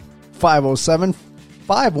call?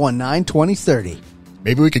 507-519-2030.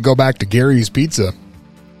 Maybe we could go back to Gary's Pizza.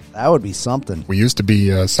 That would be something. We used to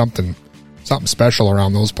be something special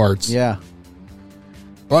around those parts. Yeah.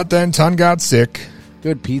 But then Ton got sick.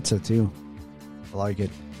 Good pizza, too. I like it.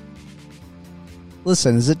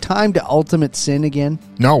 Listen, is it time to Ultimate Sin again?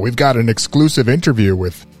 No, we've got an exclusive interview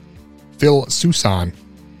with Phil Soussan,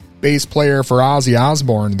 bass player for Ozzy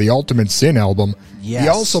Osbourne, the Ultimate Sin album. Yes. He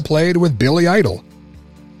also played with Billy Idol.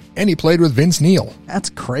 And he played with Vince Neil. That's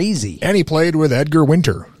crazy. And he played with Edgar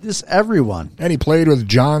Winter. Just everyone. And he played with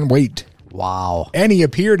John Waite. Wow. And he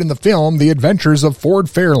appeared in the film The Adventures of Ford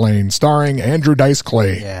Fairlane, starring Andrew Dice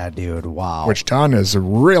Clay. Yeah, dude. Wow. Which Ton is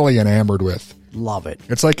really enamored with. Love it.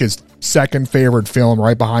 It's like his second favorite film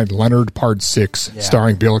right behind Leonard Part 6,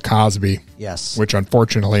 starring Bill Cosby. Yes. Which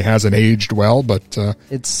unfortunately hasn't aged well, but...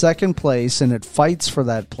 it's second place, and it fights for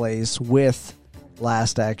that place with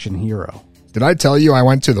Last Action Hero. Did I tell you I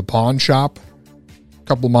went to the pawn shop a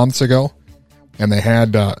couple months ago? And they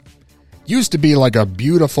had... used to be like a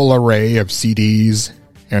beautiful array of CDs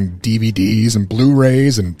and DVDs and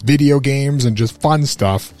Blu-rays and video games and just fun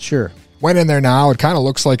stuff. Sure. Went in there now. It kind of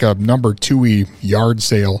looks like a number 2-y yard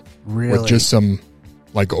sale. Really? With just some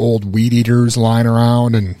like old weed eaters lying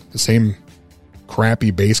around and the same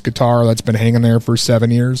crappy bass guitar that's been hanging there for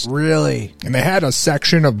 7 years. Really? And they had a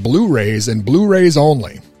section of Blu-rays and Blu-rays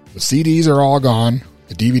only. The CDs are all gone.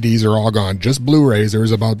 The DVDs are all gone. Just Blu-rays. There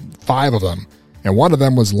was about 5 of them. And one of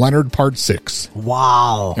them was Leonard Part 6.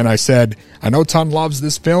 Wow. And I said, I know Ton loves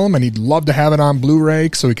this film, and he'd love to have it on Blu-ray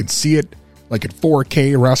so he can see it like at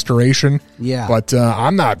 4K restoration. Yeah. But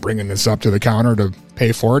I'm not bringing this up to the counter to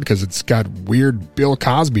pay for it because it's got weird Bill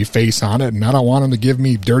Cosby face on it, and I don't want him to give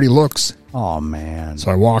me dirty looks. Oh, man. So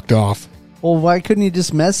I walked off. Well, why couldn't you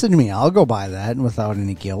just message me? I'll go buy that without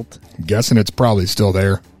any guilt. I'm guessing it's probably still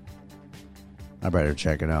there. I better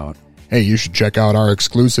check it out. Hey, you should check out our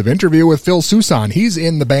exclusive interview with Phil Soussan. He's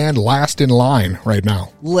in the band Last in Line right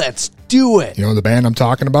now. Let's do it. You know the band I'm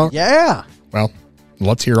talking about? Yeah. Well,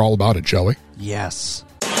 let's hear all about it, shall we? Yes.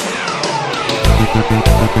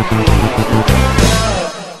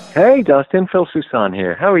 Hey, Dustin. Phil Soussan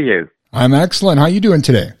here. How are you? I'm excellent. How you doing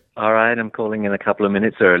today? All right. I'm calling in a couple of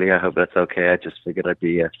minutes early. I hope that's okay. I just figured I'd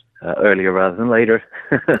be earlier rather than later.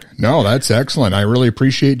 No, that's excellent. I really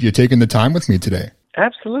appreciate you taking the time with me today.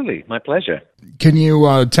 Absolutely. My pleasure. Can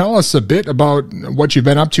you tell us a bit about what you've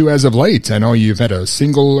been up to as of late? I know you've had a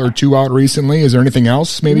single or two out recently. Is there anything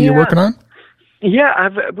else maybe you're working on? Yeah,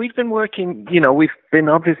 we've been working, we've been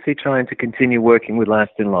obviously trying to continue working with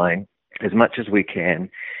Last in Line as much as we can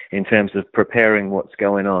in terms of preparing what's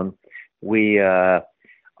going on. We are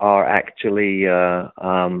actually, well,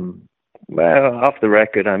 off the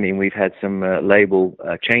record, I mean, we've had some label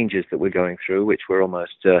changes that we're going through, which we're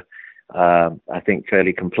almost... I think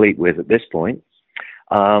fairly complete with at this point.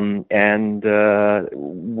 And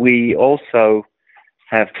we also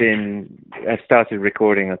have started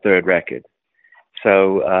recording a third record.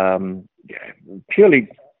 So purely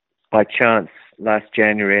by chance, last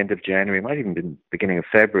January, end of January, might even been beginning of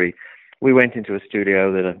February, we went into a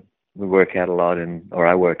studio that we work at a lot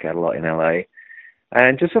I work at a lot in LA.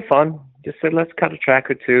 And just for fun, just said, let's cut a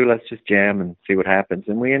track or two, let's just jam and see what happens.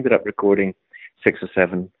 And we ended up recording 6 or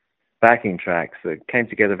 7 backing tracks that came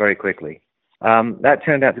together very quickly. That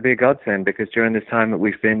turned out to be a godsend because during this time that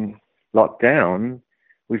we've been locked down,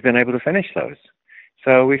 we've been able to finish those.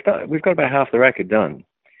 So we've got about half the record done.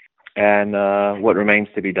 And what remains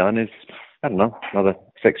to be done is, I don't know, another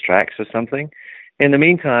 6 tracks or something. In the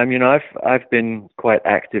meantime, I've been quite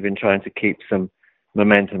active in trying to keep some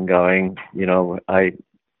momentum going. I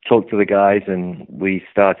talked to the guys and we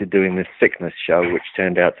started doing this sickness show, which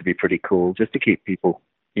turned out to be pretty cool just to keep people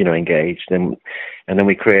engaged. And then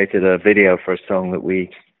we created a video for a song that we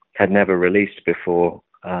had never released before.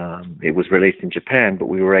 It was released in Japan, but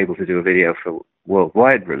we were able to do a video for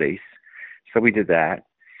worldwide release. So we did that.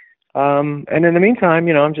 And in the meantime,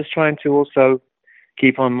 I'm just trying to also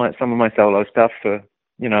keep on some of my solo stuff for,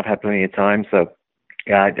 I've had plenty of time. So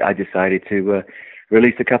yeah, I decided to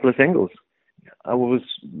release a couple of singles. I was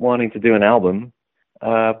wanting to do an album,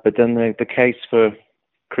 but then the case for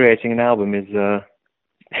creating an album is,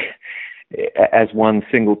 as one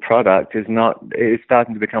single product is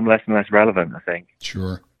starting to become less and less relevant, I think.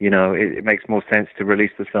 Sure. It makes more sense to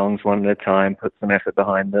release the songs one at a time, put some effort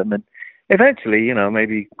behind them, and eventually,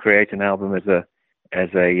 maybe create an album as a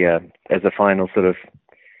final sort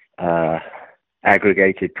of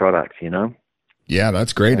aggregated product, Yeah,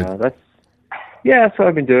 that's great. That's what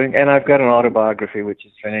I've been doing, and I've got an autobiography which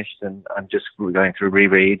is finished, and I'm just going through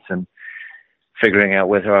rereads and figuring out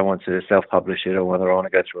whether I want to self-publish it or whether I want to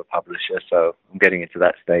go through a publisher. So I'm getting into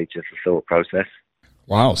that stage of the thought process.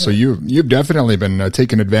 Wow. So you've definitely been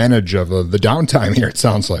taking advantage of the downtime here, it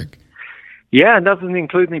sounds like. Yeah, it doesn't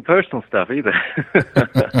include any personal stuff either.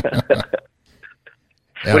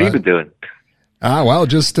 What have you been doing? Well,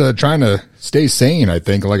 just trying to stay sane, I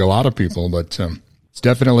think, like a lot of people. But it's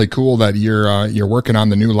definitely cool that you're working on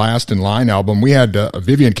the new Last in Line album. We had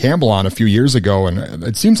Vivian Campbell on a few years ago, and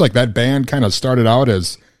it seems like that band kind of started out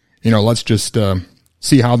as, let's just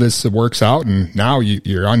see how this works out, and now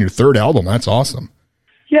you're on your third album. That's awesome.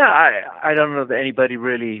 Yeah, I don't know that anybody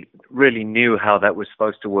really knew how that was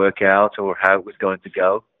supposed to work out or how it was going to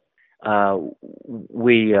go.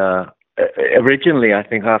 We originally, I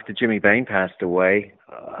think, after Jimmy Bain passed away,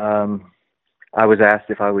 I was asked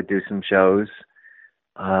if I would do some shows.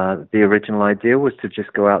 The original idea was to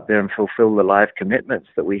just go out there and fulfill the live commitments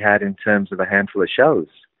that we had in terms of a handful of shows,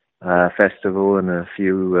 festival and a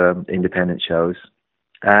few independent shows.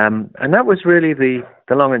 And that was really the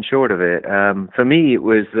long and short of it. For me, it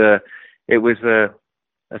was a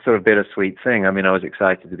sort of bittersweet thing. I mean, I was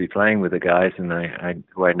excited to be playing with the guys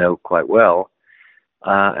who I know quite well.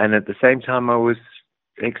 And at the same time, I was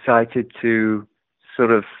excited to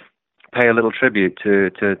sort of pay a little tribute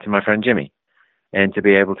to my friend Jimmy, and to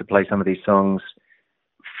be able to play some of these songs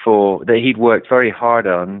that he'd worked very hard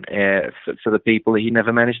on for the people that he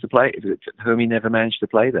never managed to play, whom he never managed to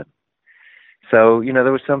play them. So,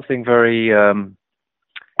 there was something very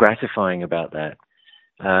gratifying about that.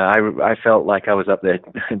 I felt like I was up there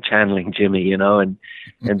channeling Jimmy, and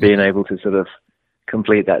being able to sort of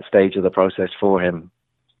complete that stage of the process for him.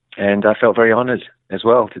 And I felt very honored as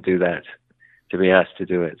well to do that, to be asked to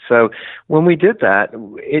do it. So when we did that,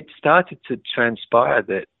 it started to transpire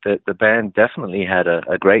that the band definitely had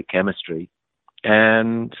a great chemistry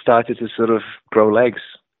and started to sort of grow legs,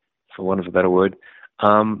 for want of a better word.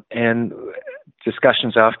 And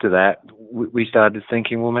discussions after that, we started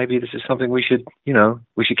thinking, well, maybe this is something we should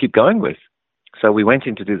keep going with. So we went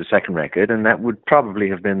in to do the second record, and that would probably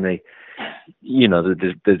have been the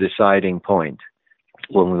deciding point.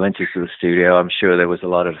 When we went to the studio, I'm sure there was a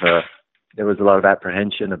lot of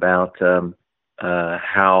apprehension about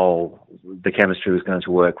how the chemistry was going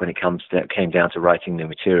to work when it came down to writing new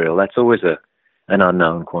material. That's always an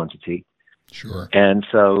unknown quantity. Sure. And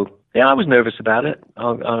so, yeah, I was nervous about it.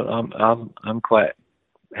 I'm quite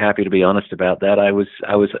happy to be honest about that.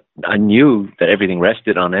 I knew that everything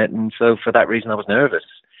rested on it, and so for that reason, I was nervous.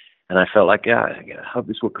 And I felt like, I hope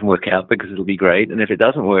this can work out because it'll be great. And if it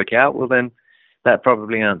doesn't work out, well, then that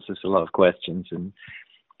probably answers a lot of questions, and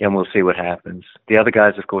we'll see what happens. The other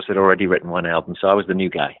guys, of course, had already written one album, so I was the new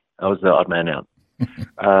guy. I was the odd man out,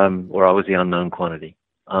 or I was the unknown quantity.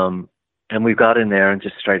 And we got in there, and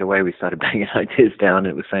just straight away we started banging ideas down.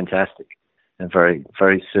 It was fantastic, and very,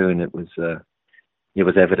 very soon it was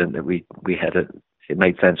evident that we had it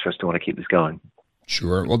made sense for us to want to keep this going.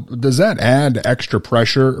 Sure. Well, does that add extra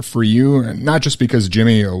pressure for you? Not just because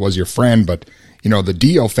Jimmy was your friend, but the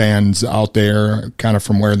Dio fans out there, kind of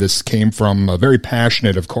from where this came from, very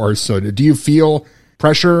passionate, of course. So do you feel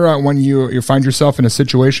pressure when you find yourself in a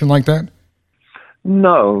situation like that?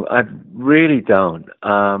 No, I really don't.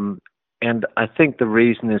 And I think the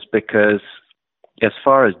reason is because as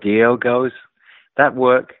far as Dio goes, that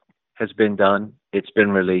work has been done. It's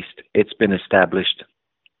been released. It's been established.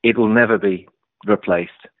 It will never be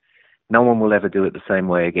replaced. No one will ever do it the same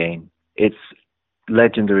way again. It's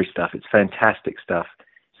legendary stuff. It's fantastic stuff.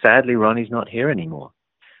 Sadly, Ronnie's not here anymore.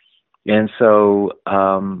 And so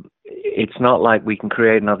it's not like we can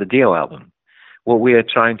create another Dio album. What we are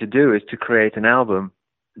trying to do is to create an album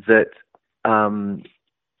that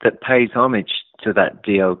pays homage to that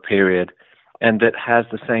Dio period and that has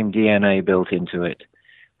the same DNA built into it.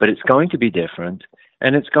 But it's going to be different,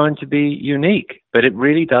 and it's going to be unique. But it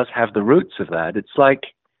really does have the roots of that. It's like,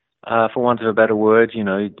 for want of a better word,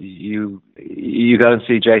 you go and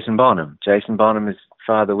see Jason Bonham. Jason Bonham's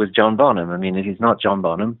father was John Bonham. I mean, he's not John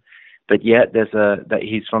Bonham, but yet that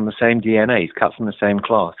he's from the same DNA. He's cut from the same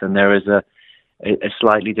cloth, and there is a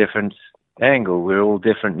slightly different angle. We're all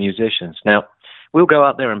different musicians. Now, we'll go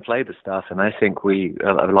out there and play the stuff, and I think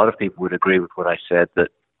a lot of people would agree with what I said, that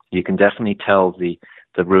you can definitely tell the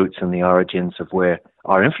roots and the origins of where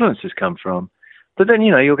our influences come from. But then,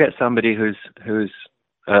 you'll get somebody who's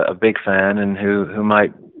a big fan and who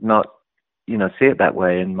might not, see it that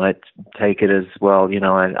way and might take it as, well,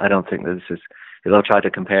 I don't think that this is, they'll try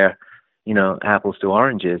to compare, apples to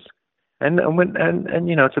oranges. And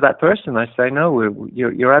to that person, I say, no,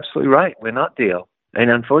 you're absolutely right. We're not Dio.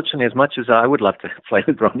 And unfortunately, as much as I would love to play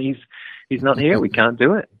with Ron, he's not here. We can't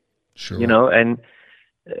do it. Sure. And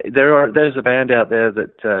there's a band out there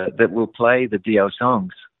that will play the Dio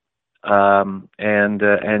songs, and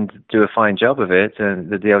do a fine job of it, and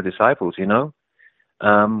the Dio Disciples, and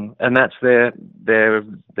that's their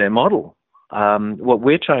model. What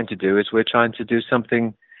we're trying to do is we're trying to do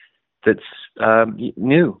something that's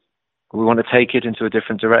new. We want to take it into a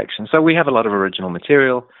different direction. So we have a lot of original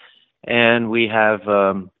material, and we have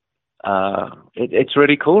it's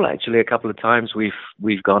really cool. Actually, a couple of times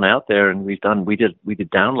we've gone out there and we did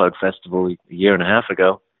Download Festival a year and a half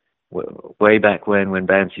ago, way back when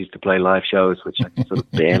bands used to play live shows, which I can sort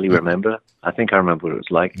of barely remember. I think I remember what it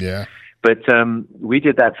was like. Yeah. But we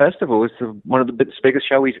did that festival. It was one of the biggest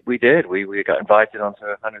shows we did. We got invited onto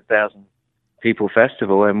a 100,000 people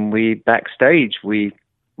festival, and backstage we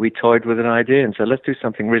toyed with an idea and said, let's do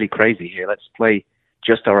something really crazy here. Let's play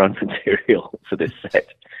just our own material for this set.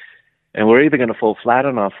 And we're either going to fall flat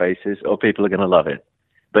on our faces or people are going to love it.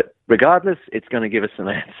 But regardless, it's going to give us some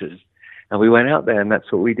answers. And we went out there, and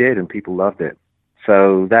that's what we did, and people loved it.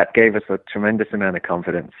 So that gave us a tremendous amount of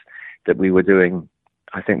confidence that we were doing,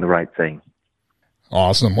 I think, the right thing.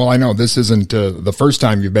 Awesome. Well, I know this isn't the first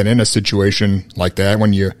time you've been in a situation like that.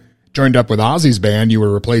 When you joined up with Ozzy's band, you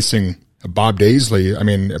were replacing Bob Daisley. I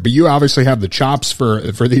mean, but you obviously have the chops for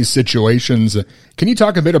these situations. Can you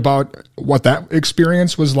talk a bit about what that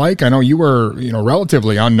experience was like? I know you were,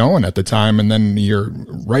 relatively unknown at the time, and then you're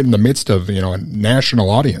right in the midst of, a national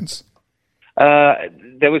audience.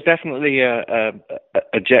 There was definitely a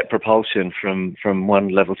jet propulsion from one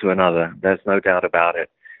level to another. There's no doubt about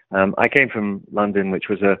it. I came from London, which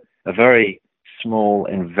was a very small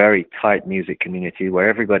and very tight music community where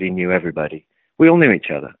everybody knew everybody. We all knew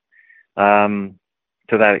each other.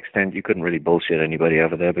 To that extent, you couldn't really bullshit anybody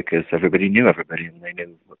over there because everybody knew everybody and they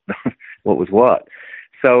knew what was what.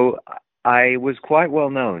 So I was quite well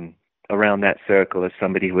known around that circle as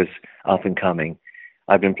somebody who was up and coming.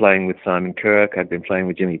 I'd been playing with Simon Kirke. I'd been playing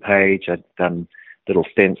with Jimmy Page. I'd done little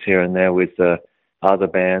stints here and there with other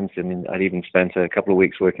bands. I mean, I'd even spent a couple of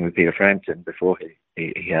weeks working with Peter Frampton before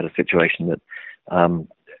he had a situation that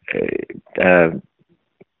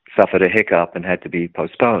suffered a hiccup and had to be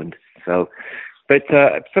postponed. So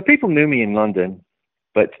people knew me in London,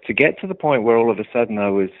 but to get to the point where all of a sudden I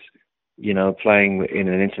was, playing in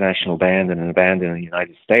an international band and in a band in the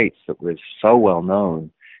United States that was so well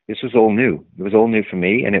known, this was all new. It was all new for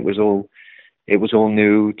me, and it was all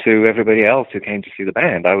new to everybody else who came to see the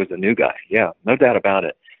band. I was the new guy, yeah, no doubt about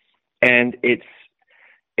it. And it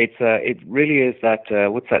really is that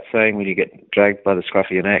what's that saying when you get dragged by the scruff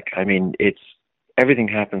of your neck? I mean, everything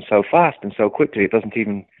happens so fast and so quickly. It doesn't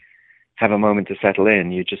even have a moment to settle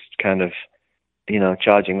in. You're just kind of,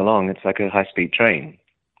 charging along. It's like a high-speed train.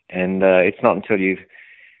 And it's not until you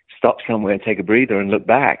stop somewhere and take a breather and look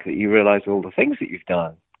back that you realize all the things that you've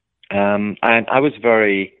done. And I was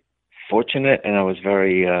very fortunate, and I was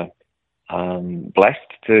very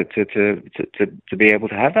blessed to be able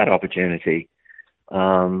to have that opportunity.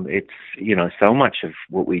 It's, so much of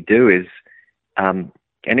what we do is, and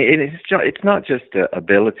it's not just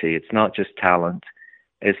ability, it's not just talent.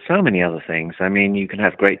 There's so many other things. I mean, you can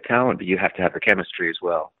have great talent, but you have to have the chemistry as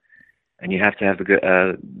well. And you have to have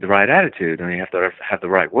the right attitude, and you have to have the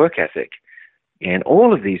right work ethic. And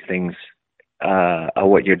all of these things are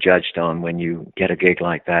what you're judged on when you get a gig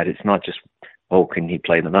like that. It's not just, can he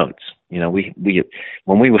play the notes? When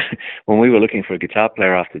we were looking for a guitar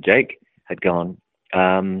player after Jake had gone,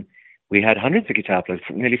 we had hundreds of guitar players,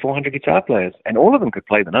 nearly 400 guitar players, and all of them could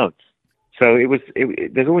play the notes. So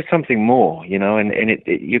there's always something more, and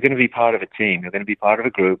you're going to be part of a team. You're going to be part of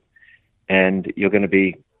a group, and you're going to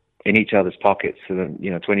be in each other's pockets, so that,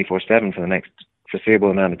 24/7 for the next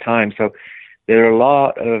foreseeable amount of time. So there are a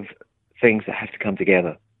lot of things that have to come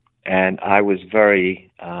together, and I was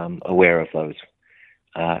very aware of those.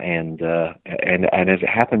 And as it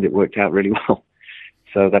happened, it worked out really well.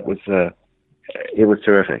 So that was it was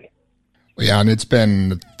terrific. Yeah, and it's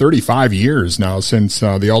been 35 years now since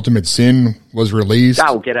The Ultimate Sin was released.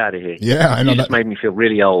 Oh, get out of here. Yeah, I know. You just made me feel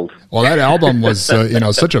really old. Well, that album was,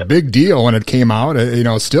 such a big deal when it came out.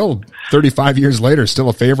 Still 35 years later, still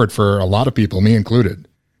a favorite for a lot of people, me included.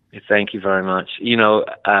 Thank you very much.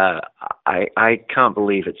 I can't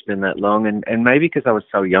believe it's been that long. And maybe because I was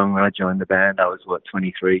so young when I joined the band, I was,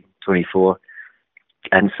 23, 24.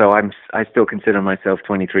 And so I still consider myself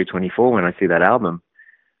 23, 24 when I see that album.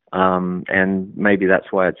 And maybe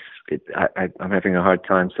that's why I'm having a hard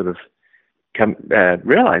time sort of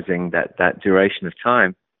realizing that duration of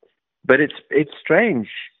time. But it's strange.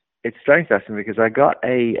 It's strange, Dustin, because I got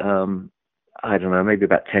I don't know, maybe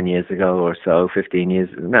about 10 years ago or so, 15 years,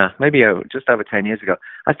 maybe just over 10 years ago,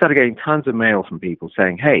 I started getting tons of mail from people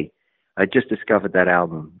saying, hey, I just discovered that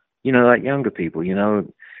album. Like younger people,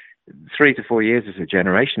 3 to 4 years is a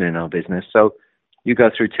generation in our business. So you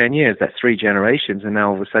go through 10 years, that's 3 generations, and now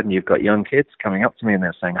all of a sudden you've got young kids coming up to me and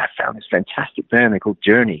they're saying, I found this fantastic band, they're called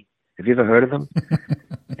Journey. Have you ever heard of them?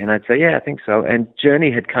 And I'd say, yeah, I think so. And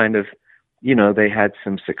Journey had kind of, they had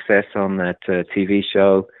some success on that TV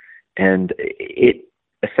show, and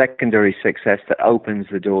a secondary success that opens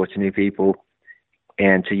the door to new people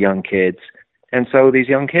and to young kids. And so these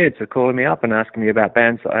young kids are calling me up and asking me about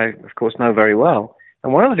bands that I, of course, know very well.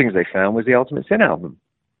 And one of the things they found was the Ultimate Sin album.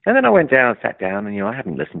 And then I went down and sat down, and, I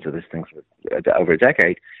hadn't listened to this thing for over a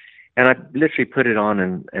decade. And I literally put it on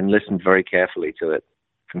and listened very carefully to it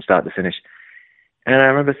from start to finish. And I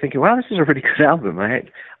remember thinking, wow, this is a really good album.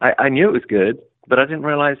 I knew it was good, but I didn't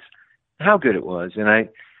realize how good it was. And I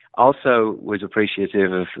also was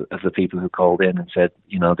appreciative of the people who called in and said,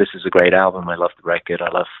 this is a great album. I love the record. I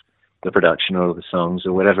love the production or the songs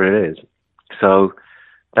or whatever it is. So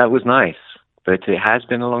that was nice, but it has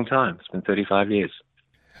been a long time. It's been 35 years.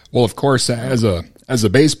 Well, of course, as a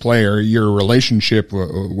bass player, your relationship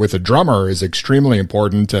with a drummer is extremely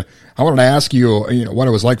important. I wanted to ask you, what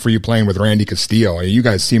it was like for you playing with Randy Castillo. You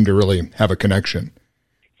guys seem to really have a connection.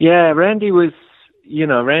 Yeah, Randy was he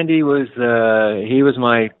was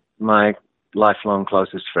my lifelong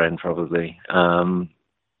closest friend, probably. And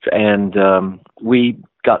we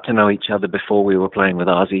got to know each other before we were playing with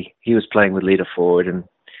Ozzy. He was playing with Lita Ford, and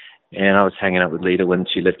I was hanging out with Lita when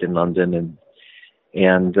she lived in London,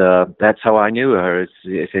 and that's how I knew her as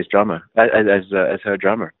his drummer, as her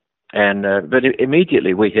drummer. And but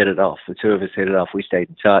immediately we hit it off. The two of us hit it off. We stayed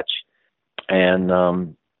in touch,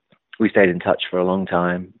 and we stayed in touch for a long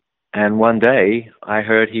time. And one day I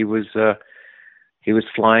heard he was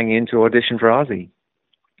flying in to audition for Ozzy,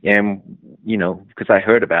 and because I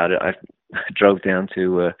heard about it, I drove down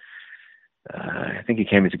to I think he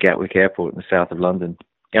came into Gatwick Airport in the south of London.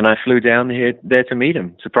 And I flew down there to meet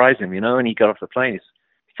him, surprise him, and he got off the plane. He said,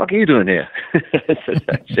 "What the fuck are you doing here?" I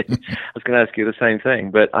was going to ask you the same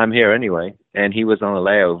thing, but I'm here anyway. And he was on a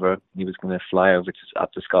layover. He was going to fly over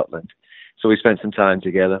up to Scotland. So we spent some time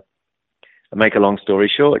together. I make a long story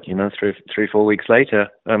short, 3-4 weeks later,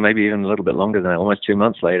 or maybe even a little bit longer than that, almost 2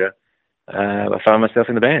 months later, I found myself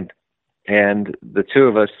in the band. And the two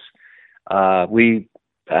of us,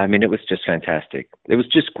 it was just fantastic. It was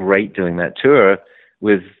just great doing that tour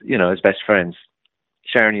with, as best friends.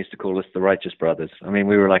 Sharon used to call us the Righteous Brothers. We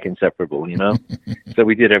were like inseparable, So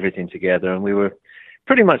we did everything together, and we were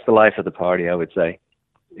pretty much the life of the party, I would say.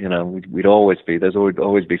 We'd always be, there's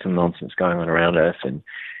always be some nonsense going on around us,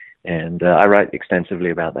 and I write extensively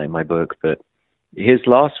about that in my book. But his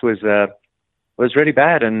loss was really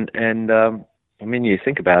bad, and you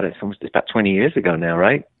think about it, it's about 20 years ago now,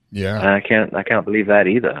 right? Yeah. And I can't believe that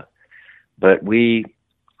either. But we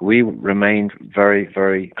remained very,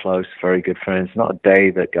 very close, very good friends. Not a day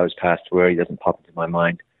that goes past where he doesn't pop into my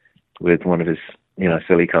mind with one of his,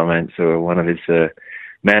 silly comments or one of his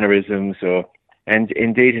mannerisms, and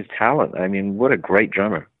indeed his talent. What a great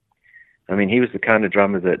drummer. He was the kind of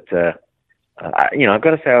drummer that, I've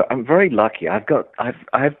got to say, I'm very lucky.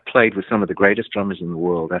 I've played with some of the greatest drummers in the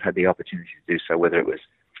world. I've had the opportunity to do so, whether it was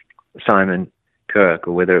Simon Kirk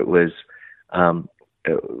or whether it was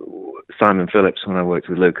Simon Phillips when I worked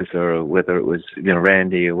with Lucas, or whether it was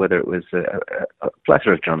Randy, or whether it was a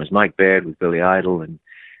plethora of drummers, Mike Baird with Billy Idol, and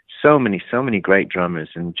so many great drummers,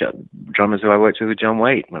 and drummers who I worked with John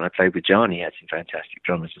Waite. When I played with John, he had some fantastic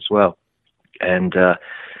drummers as well, and of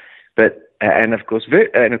course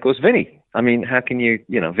Vinny. How can you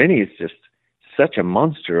Vinny is just such a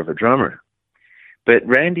monster of a drummer. But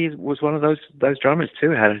Randy was one of those drummers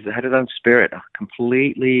too. Had his own spirit, a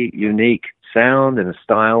completely unique sound and a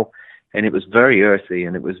style, and it was very earthy,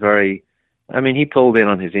 and it was very. He pulled in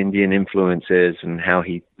on his Indian influences and how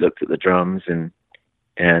he looked at the drums, and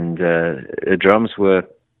the drums were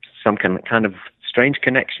some kind of strange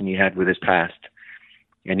connection he had with his past,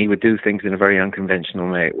 and he would do things in a very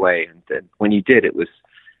unconventional way. And when he did, it was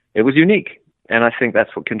unique, and I think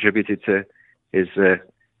that's what contributed to his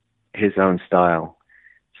own style.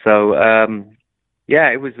 So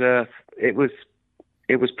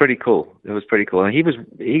it was pretty cool. It was pretty cool, and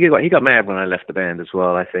he got mad when I left the band as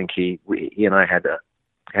well. I think he and I had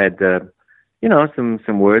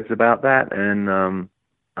some words about that, and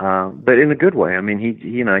but in a good way.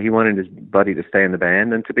 He wanted his buddy to stay in the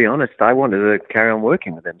band, and to be honest, I wanted to carry on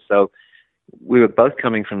working with him. So we were both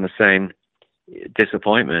coming from the same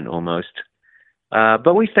disappointment almost,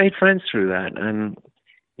 but we stayed friends through that. And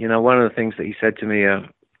one of the things that he said to me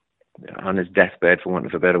on his deathbed, for want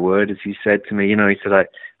of a better word, is he said to me, he said, I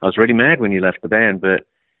was really mad when you left the band, but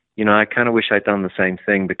I kind of wish I'd done the same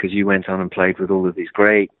thing, because you went on and played with all of these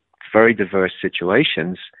great, very diverse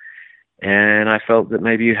situations, and I felt that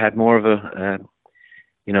maybe you had more of a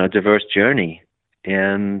diverse journey.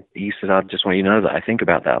 And he said, I just want you to know that I think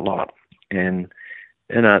about that a lot, and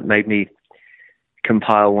it made me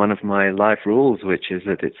compile one of my life rules, which is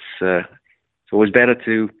that it's always better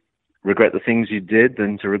to regret the things you did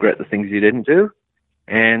than to regret the things you didn't do.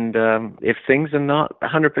 And if things are not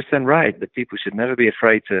 100% right, that people should never be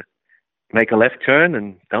afraid to make a left turn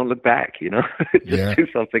and don't look back, just do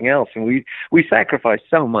something else. And we sacrifice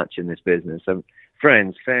so much in this business,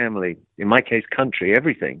 friends, family, in my case, country,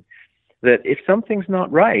 everything, that if something's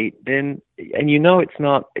not right, then, and it's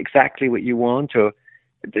not exactly what you want, or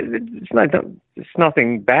it's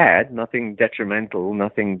nothing bad, nothing detrimental,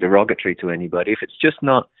 nothing derogatory to anybody. If it's just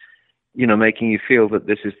not, making you feel that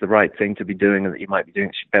this is the right thing to be doing and that you might be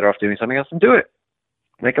doing better off doing something else, and do it.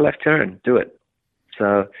 Make a left turn, do it.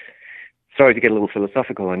 So, sorry to get a little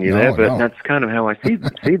philosophical on you there, but that's kind of how I see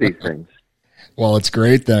these things. Well, it's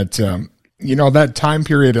great that, that time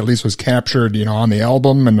period at least was captured, on the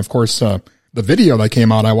album. And of course, the video that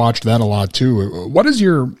came out, I watched that a lot too. What is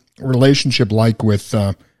your relationship like with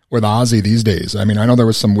Ozzy these days? I mean, I know there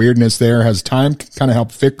was some weirdness there. Has time kind of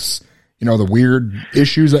helped fix, the weird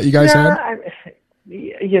issues that you guys had?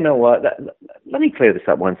 You know what? Let me clear this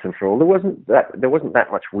up once and for all. There wasn't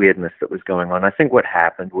that much weirdness that was going on. I think what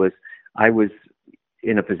happened was I was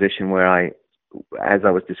in a position where as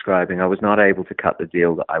I was describing, I was not able to cut the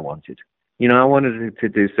deal that I wanted. I wanted to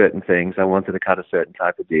do certain things. I wanted to cut a certain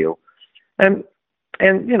type of deal. And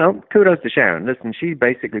kudos to Sharon. Listen, she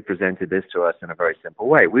basically presented this to us in a very simple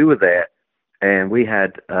way. We were there, and we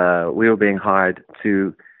were being hired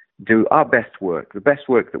to do our best work, the best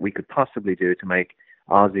work that we could possibly do to make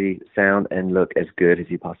Ozzy sound and look as good as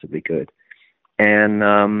he possibly could. And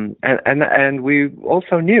we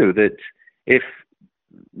also knew that if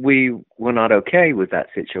we were not okay with that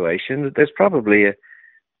situation, that there's probably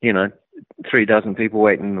 3 dozen people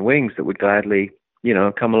waiting in the wings that would gladly,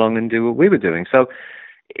 come along and do what we were doing. So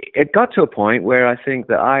it got to a point where I think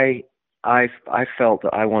that I felt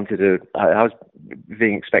that I was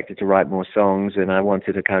being expected to write more songs, and I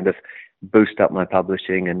wanted to kind of boost up my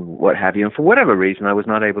publishing and what have you. And for whatever reason, I was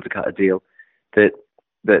not able to cut a deal that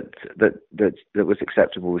was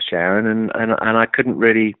acceptable with Sharon, and I couldn't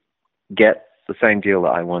really get the same deal that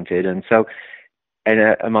I wanted. And so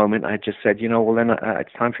at a moment I just said, well, then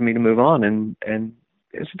it's time for me to move on. And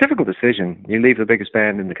it's a difficult decision. You leave the biggest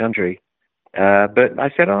band in the country. But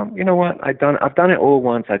I said, you know what? I've done it all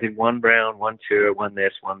once. I did one round, one tour, one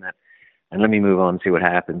this, one that, and let me move on and see what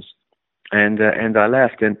happens. And I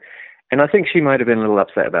left. And I think she might have been a little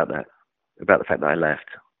upset about that, about the fact that I left.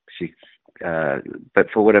 But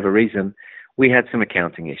for whatever reason, we had some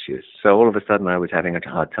accounting issues. So all of a sudden I was having a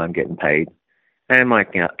hard time getting paid. And my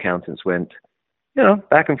accountants went,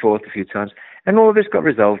 back and forth a few times. And all of this got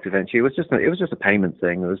resolved eventually. It was just a payment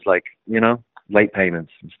thing. It was like, late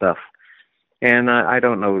payments and stuff. And I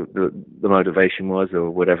don't know the motivation was,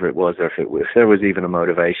 or whatever it was, or if there was even a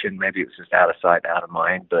motivation. Maybe it was just out of sight, out of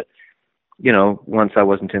mind. But, once I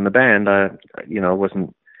wasn't in the band,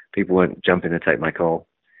 people weren't jumping to take my call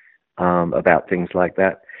about things like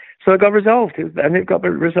that. So it got resolved, and it got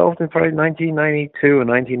resolved in probably 1992 or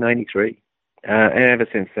 1993. And ever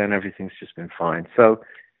since then, everything's just been fine. So,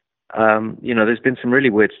 there's been some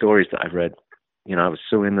really weird stories that I've read. I was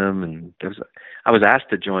suing them, and I was asked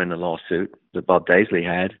to join the lawsuit that Bob Daisley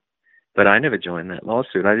had, but I never joined that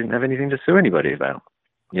lawsuit. I didn't have anything to sue anybody about.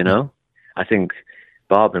 I think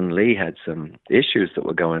Bob and Lee had some issues that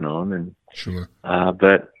were going on, and sure.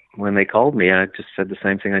 But when they called me, I just said the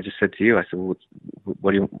same thing I just said to you. I said, well,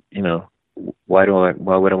 what do why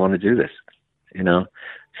would I want to do this?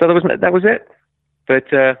 So that was it.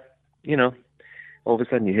 But all of a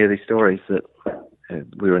sudden you hear these stories that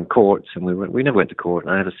we were in courts, and we never went to court,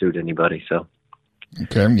 and I never sued anybody. So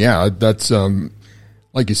okay, yeah, that's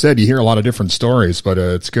like you said, you hear a lot of different stories, but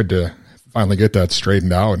it's good to finally get that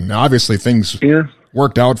straightened out. And obviously things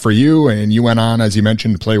worked out for you, and you went on, as you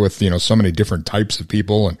mentioned, to play with so many different types of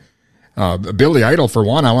people. And Billy Idol, for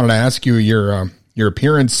one, I wanted to ask you your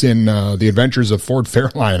appearance in The Adventures of Ford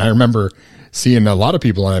Fairlane. I remember seeing a lot of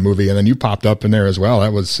people in that movie, and then you popped up in there as well.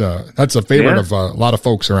 That's a favorite of a lot of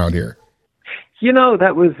folks around here.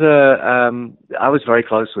 That was I was very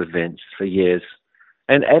close with Vince for years,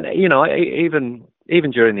 and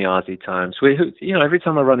even during the Ozzy times, every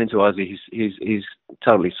time I run into Ozzy, he's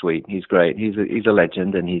totally sweet. He's great. He's a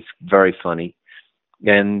legend, and he's very funny.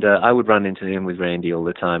 And I would run into him with Randy all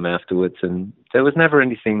the time afterwards, and there was never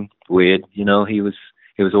anything weird. He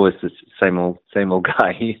was always the same old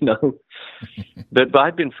guy. But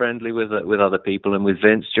I'd been friendly with other people, and with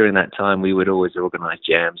Vince during that time, we would always organize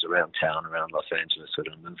jams around town, around Los Angeles when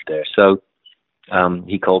I moved there. So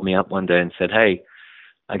he called me up one day and said, "Hey,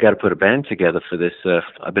 I got to put a band together for this.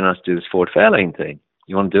 I've been asked to do this Ford Fairlane thing.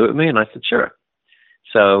 You want to do it with me?" And I said, "Sure."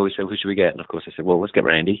 So we said, who should we get? And of course I said, well, let's get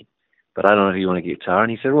Randy. But I don't know if you want to get guitar.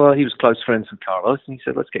 And he said, well, he was close friends with Carlos. And he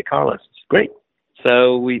said, let's get Carlos. I said, great.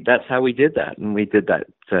 So that's how we did that. And we did that.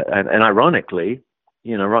 And ironically,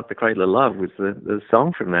 Rock the Cradle of Love was the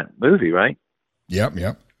song from that movie, right? Yep.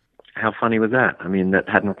 How funny was that? I mean, that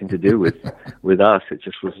had nothing to do with us. It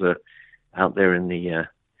just was out there in the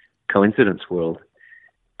coincidence world.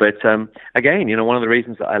 But again, one of the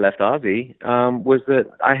reasons that I left Ozzy was that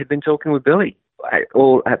I had been talking with Billy.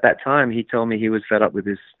 At that time, he told me he was fed up with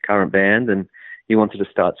his current band and he wanted to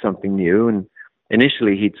start something new. And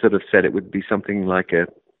initially, he'd sort of said it would be something like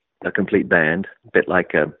a complete band, a bit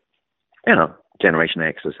like Generation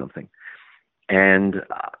X or something. And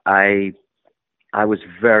I was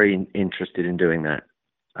very interested in doing that.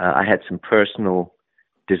 I had some personal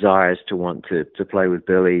desires to want to play with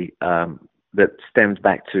Billy that stems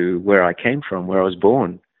back to where I came from, where I was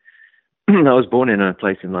born. I was born in a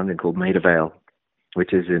place in London called Maida Vale,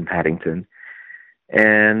 which is in Paddington.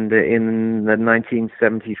 And in the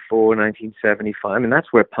 1974, 1975, and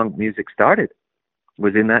that's where punk music started,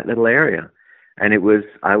 was in that little area. And I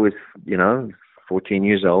was 14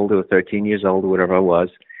 years old or 13 years old or whatever I was.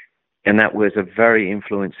 And that was a very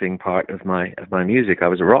influencing part of my music. I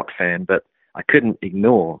was a rock fan, but I couldn't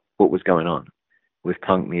ignore what was going on with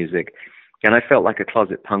punk music. And I felt like a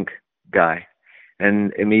closet punk guy.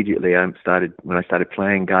 And immediately when I started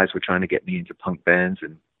playing, guys were trying to get me into punk bands.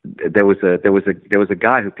 And there was a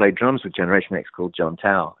guy who played drums with Generation X called John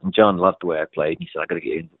Tao. And John loved the way I played. He said, I got to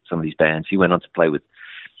get into some of these bands. He went on to play with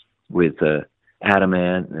Adam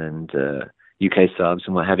Ant and UK Subs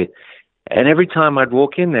and what have you. And every time I'd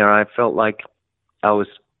walk in there, I felt like I was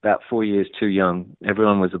about 4 years too young.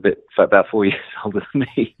 Everyone was about 4 years older than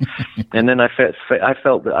me. And then I felt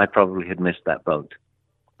that I probably had missed that boat.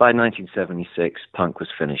 By 1976, punk was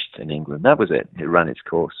finished in England. That was it. It ran its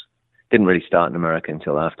course. Didn't really start in America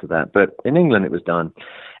until after that. But in England, it was done.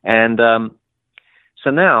 And so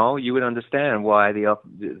now you would understand why the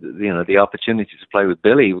opportunity to play with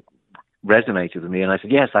Billy resonated with me. And I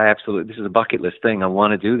said, yes, this is a bucket list thing. I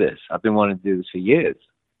want to do this. I've been wanting to do this for years.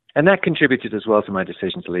 And that contributed as well to my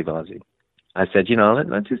decision to leave Ozzy. I said,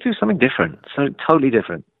 let's just do something different, something totally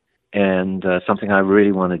different, and something I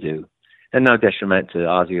really want to do. And no detriment to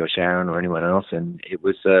Ozzy or Sharon or anyone else. And it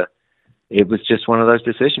was just one of those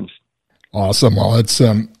decisions. Awesome. Well, it's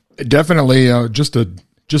definitely just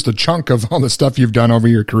a chunk of all the stuff you've done over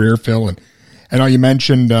your career, Phil. And I know you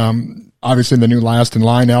mentioned obviously the new Last in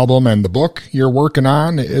Line album and the book you're working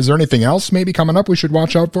on. Is there anything else maybe coming up we should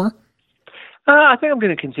watch out for? I think I'm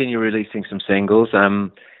going to continue releasing some singles.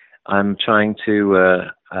 I'm trying to.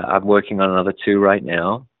 I'm working on another 2 right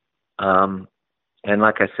now, and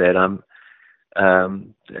like I said, I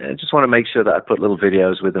just want to make sure that I put little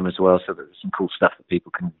videos with them as well, so that there's some cool stuff that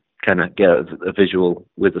people can kind of get a visual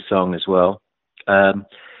with the song as well. I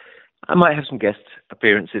might have some guest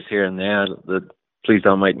appearances here and there. The Please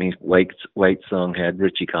Don't Make Me Wait song had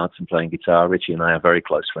Richie Carson playing guitar. Richie and I are very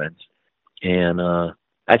close friends, and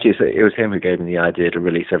actually, it was him who gave me the idea to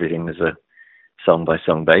release everything as a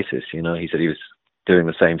song-by-song basis. He said he was doing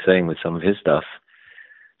the same thing with some of his stuff.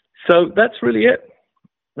 So that's really it.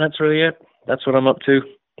 That's what I'm up to.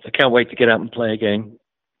 I can't wait to get out and play again.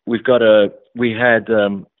 We had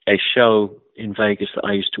a show in Vegas that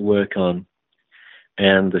I used to work on,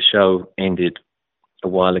 and the show ended a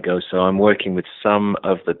while ago. So I'm working with some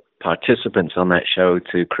of the participants on that show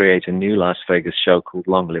to create a new Las Vegas show called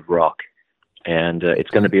Long Live Rock. And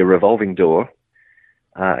it's going to be a revolving door,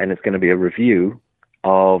 and it's going to be a review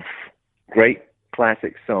of great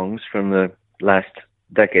classic songs from the last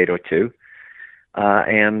decade or two.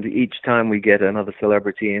 And each time we get another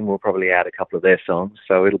celebrity in, we'll probably add a couple of their songs.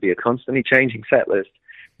 So it'll be a constantly changing set list.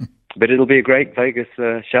 But it'll be a great Vegas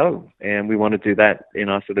show, and we want to do that in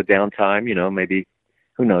our sort of downtime, maybe,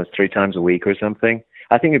 who knows, 3 times a week or something.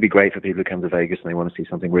 I think it'd be great for people to come to Vegas and they want to see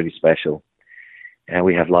something really special. And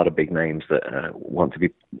we have a lot of big names that want to be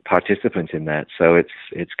participants in that. So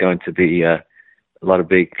it's going to be a lot of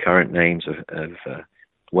big current names of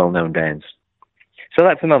well-known bands. So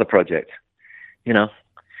that's another project.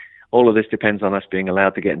 All of this depends on us being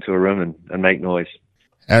allowed to get into a room and make noise.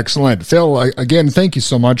 Excellent. Phil, again, thank you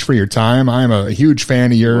so much for your time. I'm a huge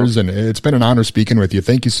fan of yours, and it's been an honor speaking with you.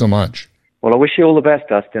 Thank you so much. Well, I wish you all the best,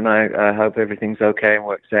 Dustin. I hope everything's okay and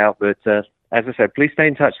works out. But as I said, please stay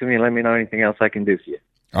in touch with me and let me know anything else I can do for you.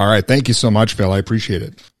 All right. Thank you so much, Phil. I appreciate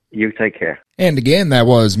it. You take care. And again, that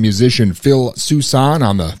was musician Phil Soussan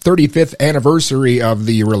on the 35th anniversary of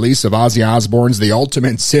the release of Ozzy Osbourne's The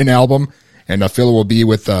Ultimate Sin album. And Phil will be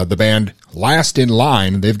with the band Last in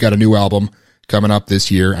Line. They've got a new album coming up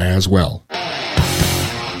this year as well.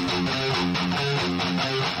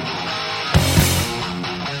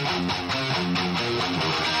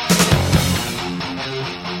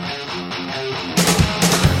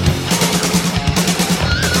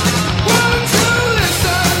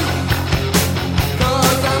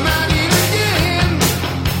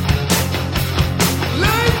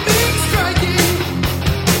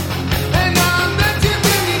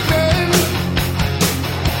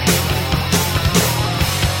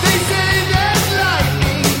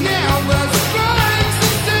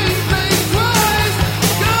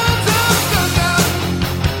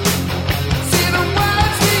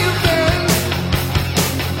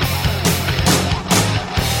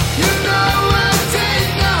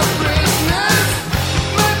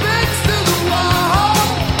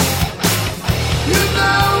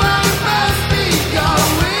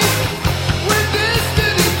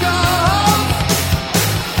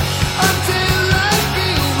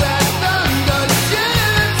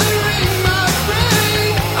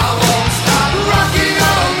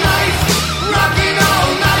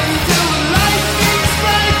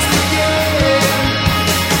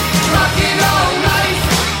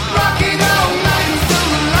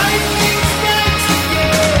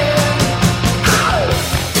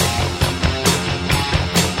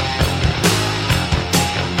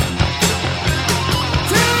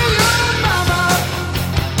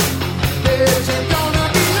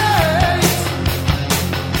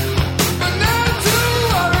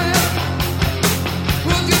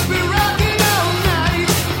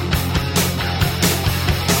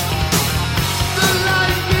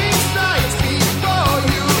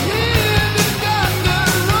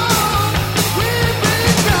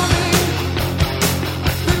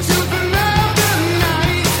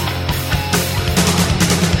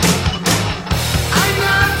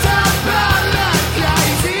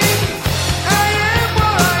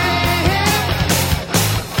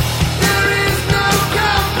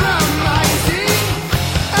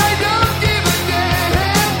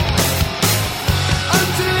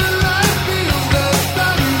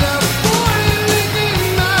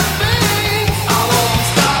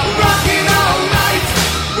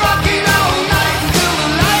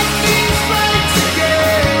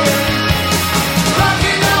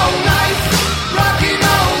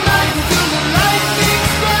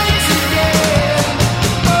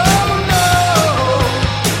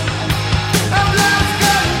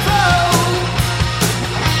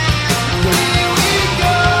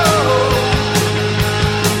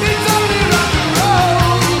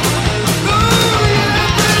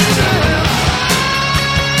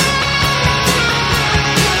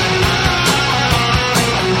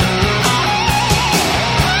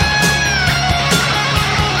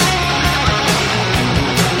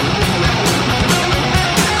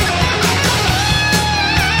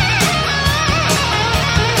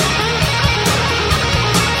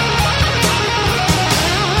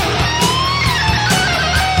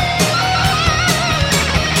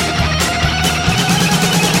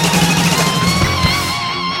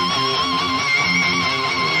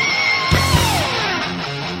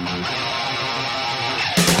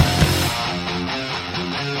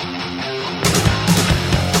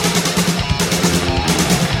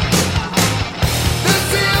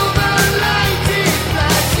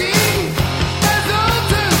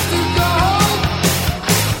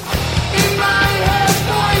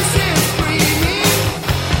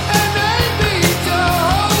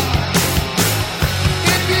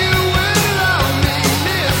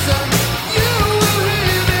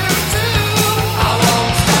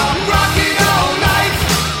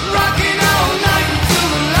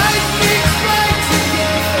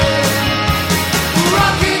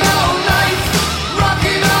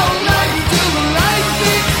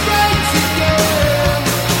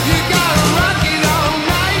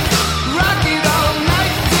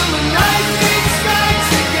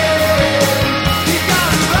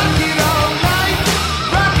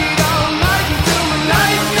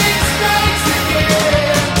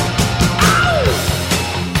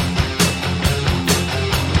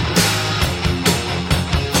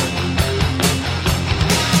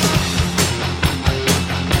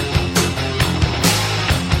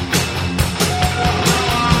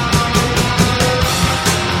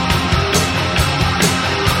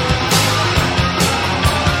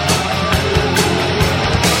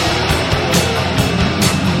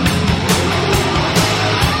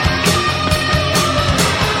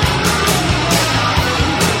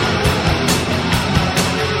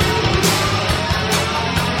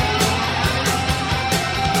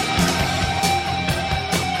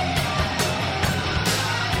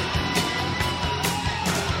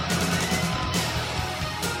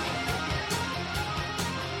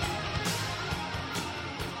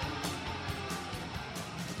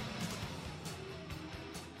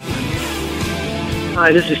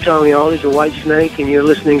 Hi, this is Tommy Aldridge of White Snake, and you're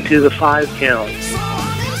listening to The 5 Count.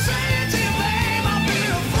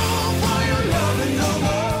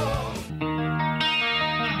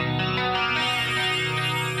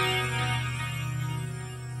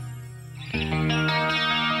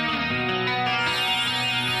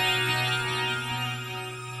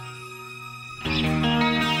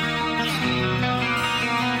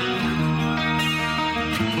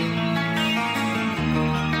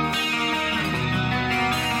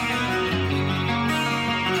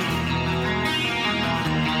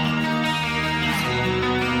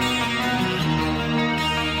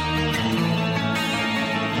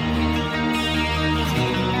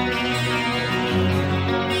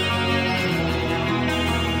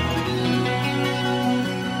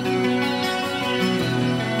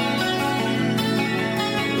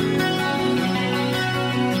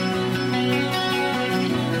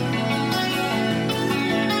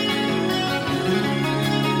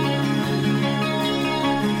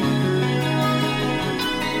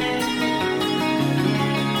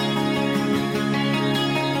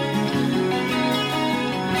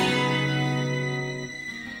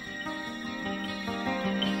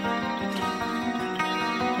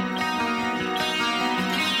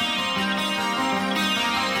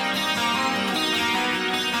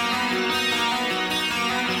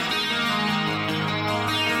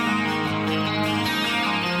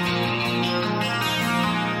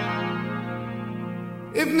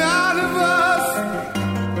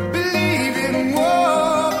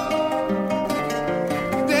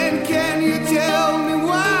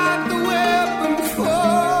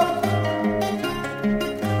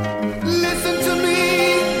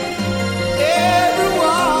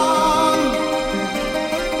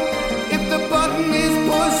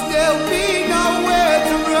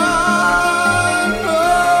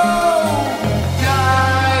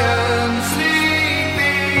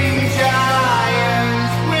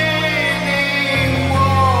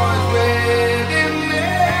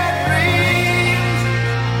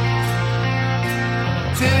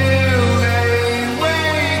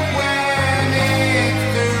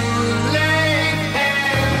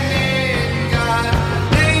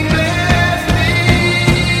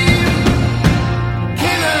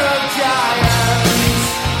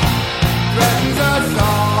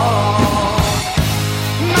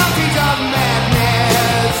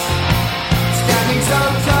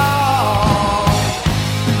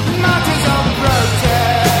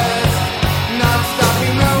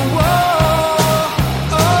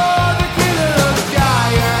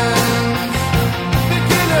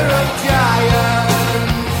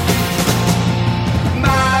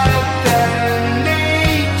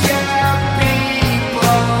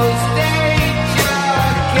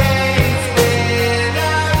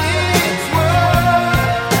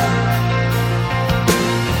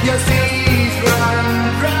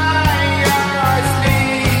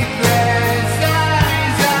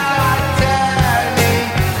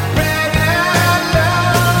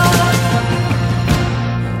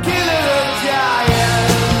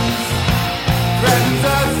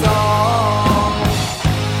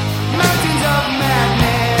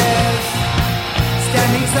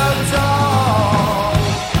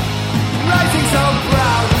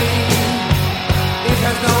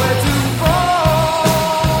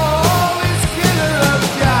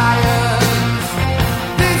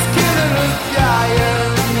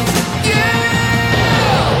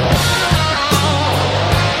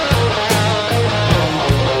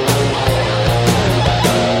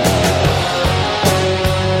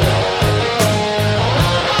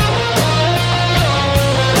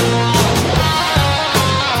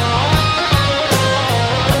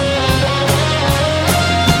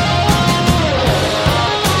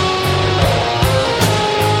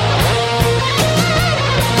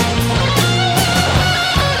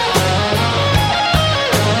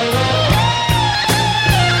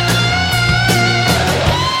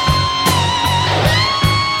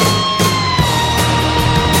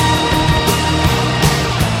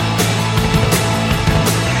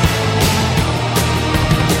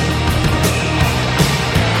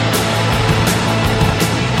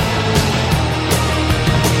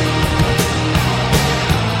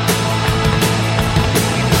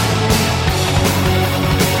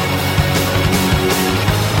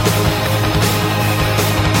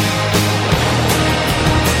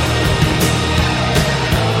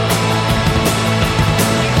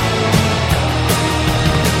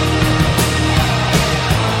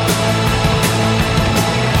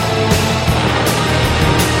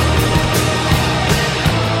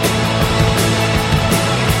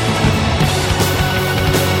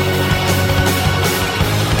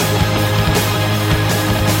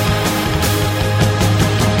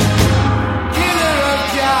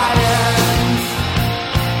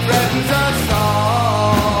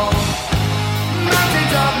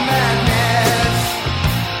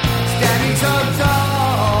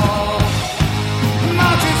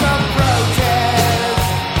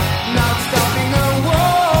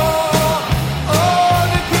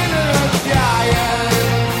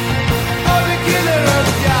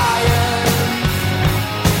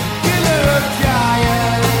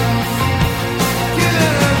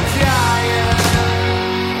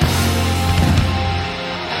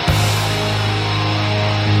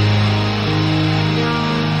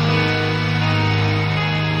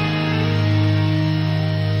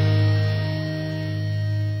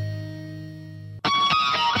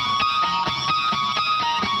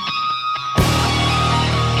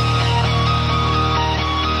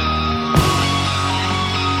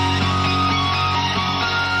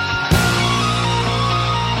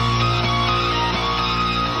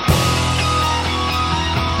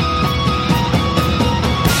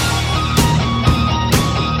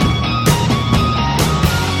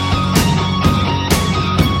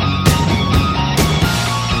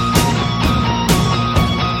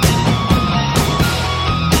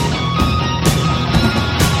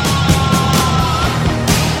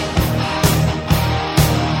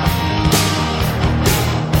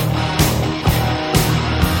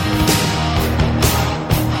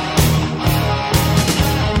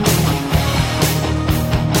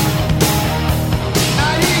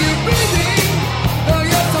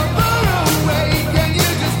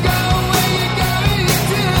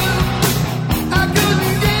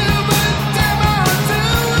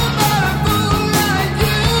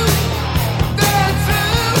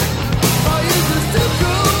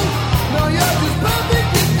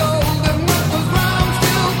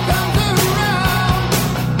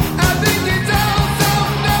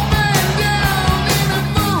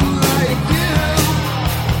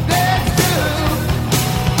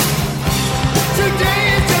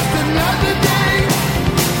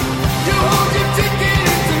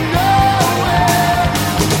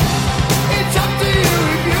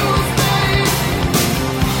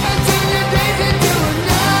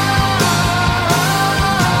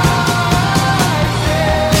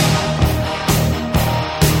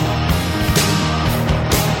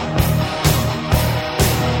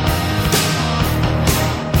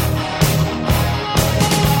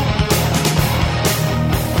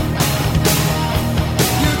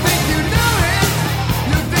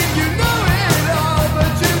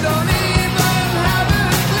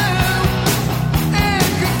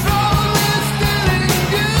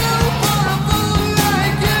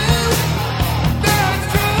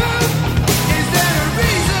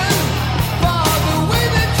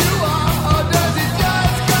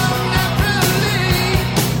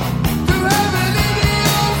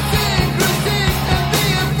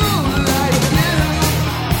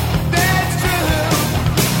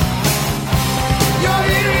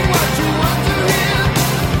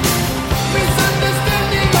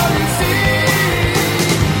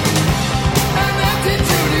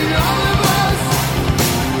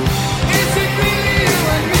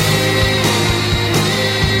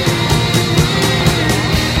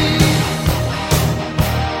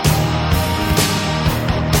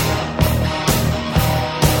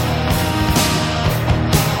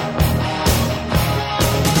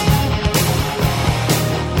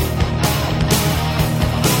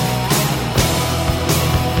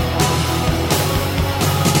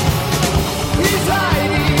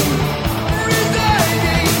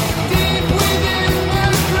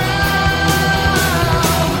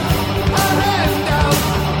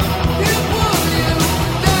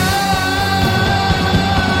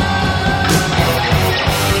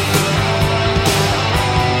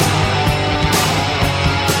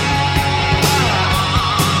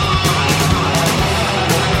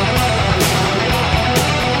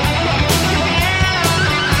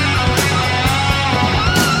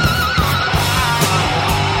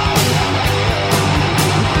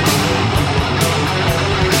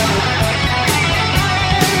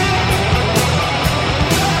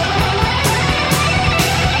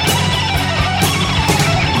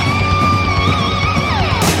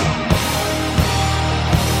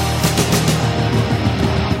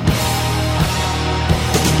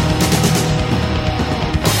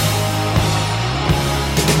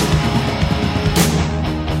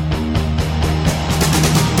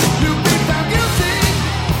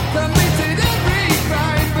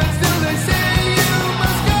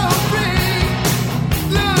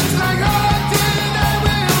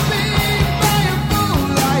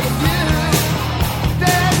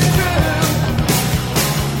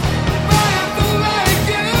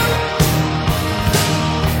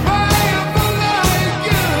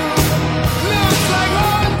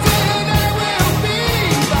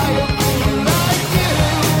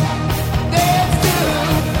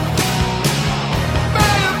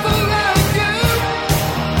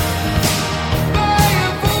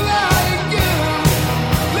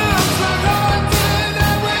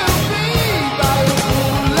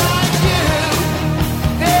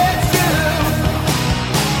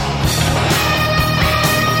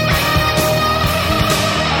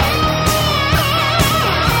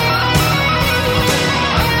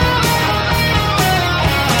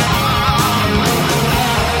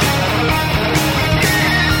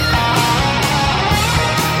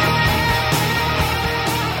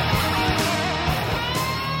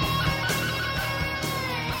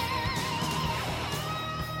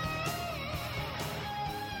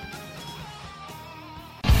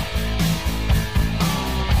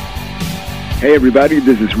 Hey everybody,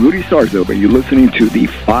 this is Rudy Sarzo, and you're listening to the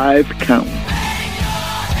 5 Count.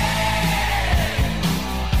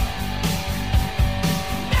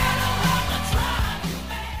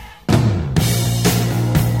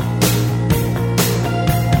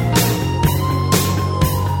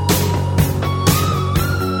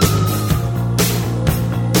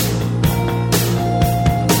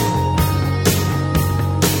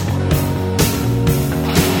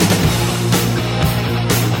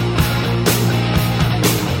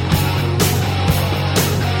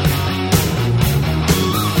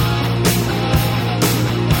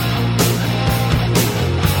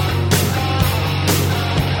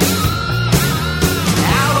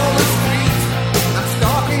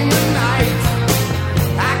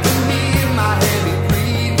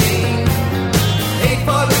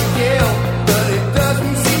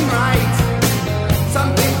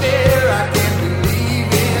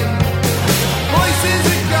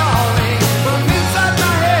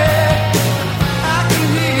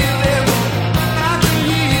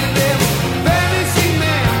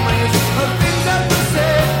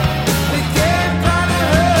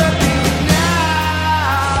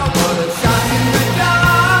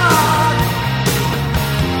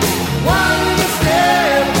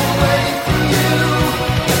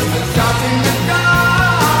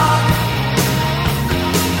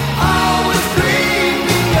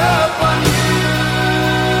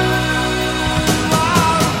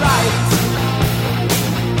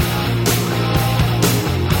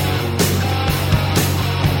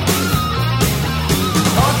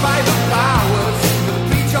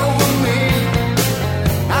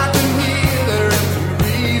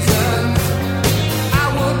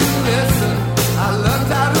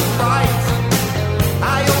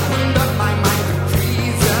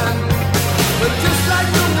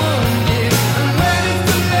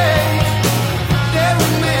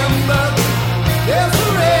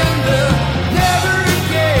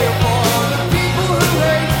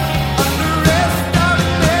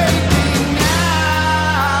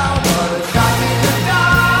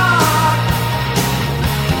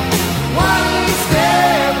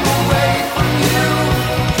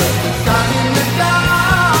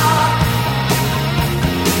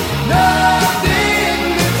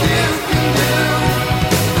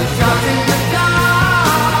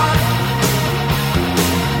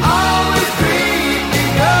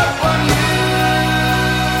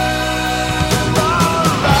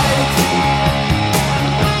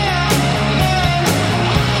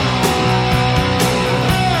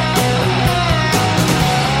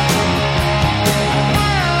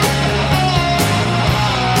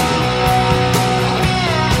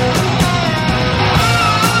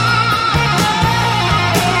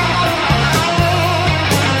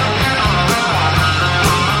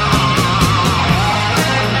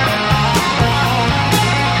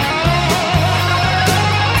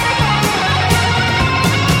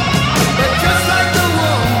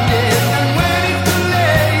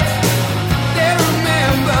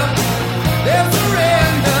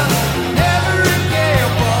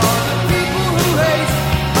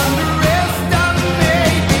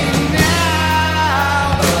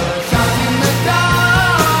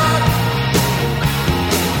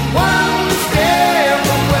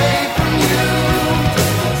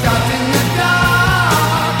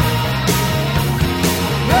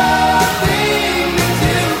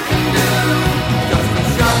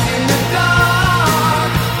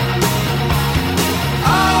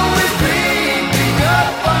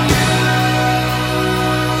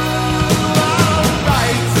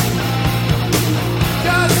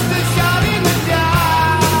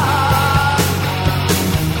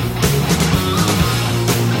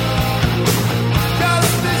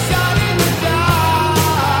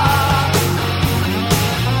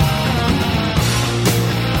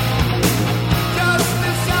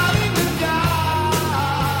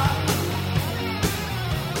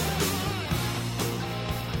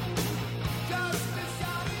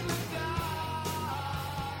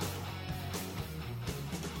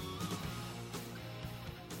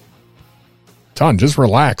 Ton, just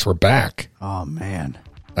relax. We're back. Oh, man.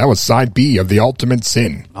 That was side B of The Ultimate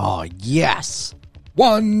Sin. Oh, yes.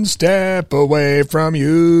 One step away from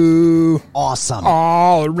you. Awesome.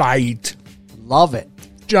 All right. Love it.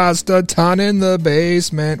 Just a ton in the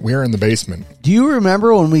basement. We're in the basement. Do you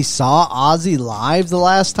remember when we saw Ozzy live the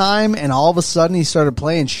last time and all of a sudden he started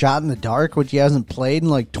playing Shot in the Dark, which he hasn't played in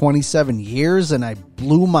like 27 years, and I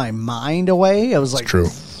blew my mind away? I was like, it's true.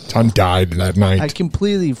 Ton died that night. I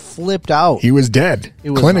completely flipped out. He was dead.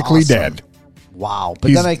 It was clinically awesome. dead. Wow.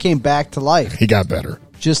 But then I came back to life. He got better.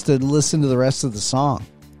 Just to listen to the rest of the song.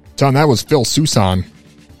 Ton, that was Phil Soussan.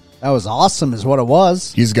 That was awesome is what it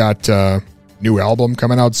was. He's got a new album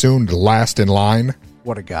coming out soon, Last in Line.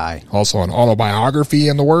 What a guy. Also an autobiography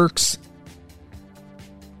in the works.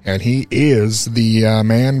 And he is the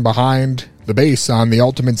man behind the bass on the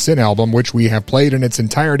Ultimate Sin album, which we have played in its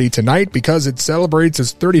entirety tonight because it celebrates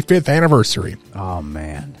its 35th anniversary. Oh,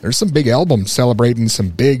 man. There's some big albums celebrating some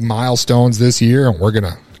big milestones this year, and we're going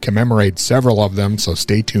to commemorate several of them, so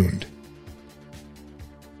stay tuned.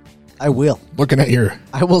 I will. Looking at your...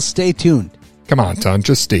 I will stay tuned. Come on, Ton,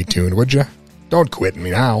 just stay tuned, would you? Don't quit me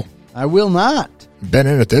now. I will not. Been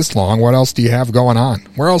in it this long. What else do you have going on?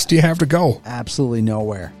 Where else do you have to go? Absolutely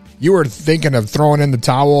nowhere. You were thinking of throwing in the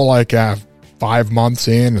towel like 5 months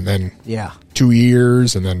in, and then 2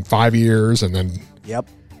 years, and then 5 years, and then... Yep.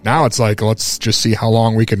 Now it's like, let's just see how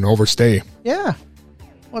long we can overstay. Yeah.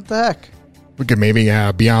 What the heck? We could maybe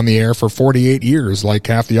be on the air for 48 years like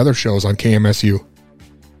half the other shows on KMSU.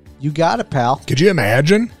 You got it, pal. Could you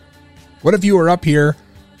imagine? What if you were up here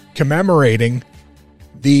commemorating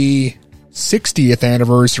the 60th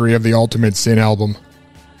anniversary of the Ultimate Sin album?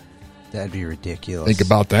 That'd be ridiculous. Think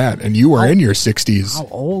about that. And you were in your 60s. How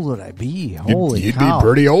old would I be? Holy You'd cow. be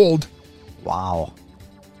pretty old. Wow.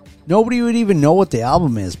 Nobody would even know what the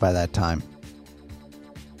album is by that time.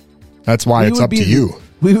 That's why it's up to you.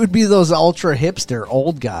 We would be those ultra hipster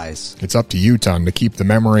old guys. It's up to you, Ton, to keep the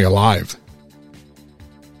memory alive.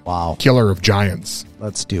 Wow. Killer of Giants.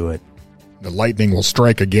 Let's do it. The lightning will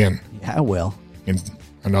strike again. Yeah, it will. In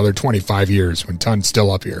another 25 years when Ton's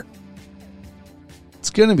still up here. It's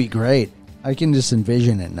going to be great. I can just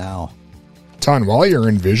envision it now. Ton, while you're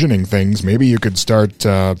envisioning things, maybe you could start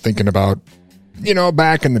thinking about,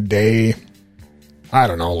 back in the day, I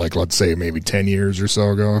don't know, like let's say maybe 10 years or so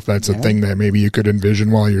ago, if that's a thing that maybe you could envision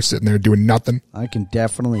while you're sitting there doing nothing. I can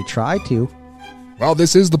definitely try to. Well,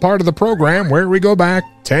 this is the part of the program where we go back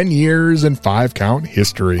 10 years in 5-count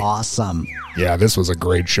history. Awesome. Yeah, this was a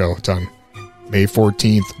great show, Ton. May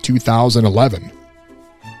 14th, 2011.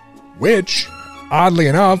 Which, oddly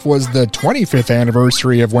enough, was the 25th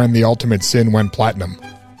anniversary of when the Ultimate Sin went platinum.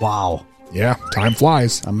 Wow. Yeah, time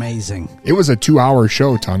flies. Amazing. It was a 2-hour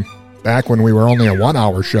show, Ton. Back when we were only a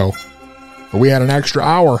 1-hour show. But we had an extra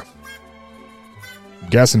hour. I'm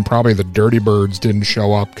guessing probably the Dirty Birds didn't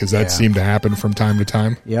show up because that seemed to happen from time to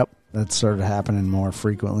time. Yep, that started happening more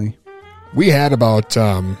frequently. We had about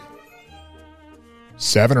 7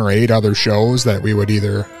 or 8 other shows that we would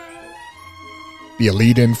either be a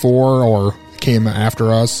lead-in for or came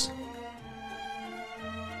after us.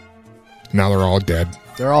 Now they're all dead.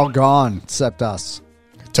 They're all gone, except us.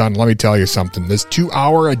 Ton, let me tell you something. This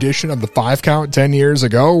 2-hour edition of the 5-count 10 years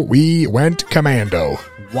ago, we went commando.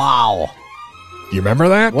 Wow. You remember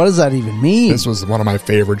that? What does that even mean? This was one of my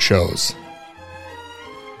favorite shows.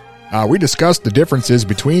 We discussed the differences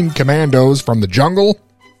between commandos from the jungle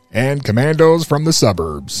and commandos from the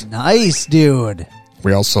suburbs. Nice, dude.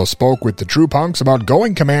 We also spoke with the true punks about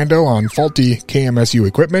going commando on faulty KMSU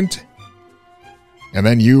equipment. And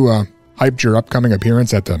then you hyped your upcoming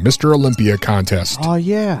appearance at the Mr. Olympia contest. Oh,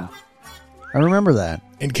 yeah. I remember that.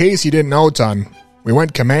 In case you didn't know, Ton, we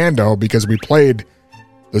went commando because we played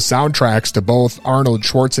the soundtracks to both Arnold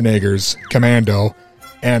Schwarzenegger's Commando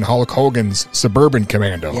and Hulk Hogan's Suburban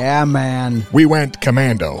Commando. Yeah, man. We went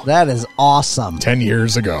commando. That is awesome. 10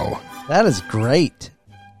 years ago. That is great.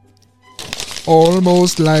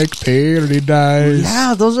 Almost like Paradise.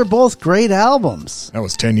 Yeah, those are both great albums. That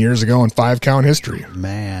was 10 years ago in 5-count history.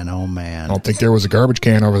 Man, oh man. I don't think there was a garbage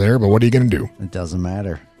can over there, but what are you going to do? It doesn't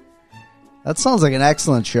matter. That sounds like an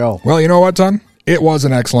excellent show. Well, you know what, Ton? It was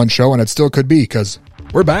an excellent show, and it still could be, because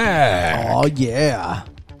we're back. Oh, yeah.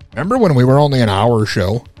 Remember when we were only an hour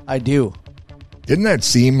show? I do. Didn't that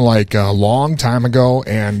seem like a long time ago,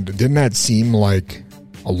 and didn't that seem like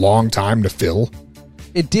a long time to fill?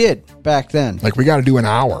 It did back then. Like, we got to do an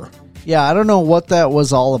hour. Yeah, I don't know what that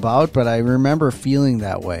was all about, but I remember feeling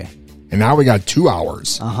that way. And now we got 2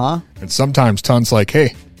 hours. Uh-huh. And sometimes Ton's like,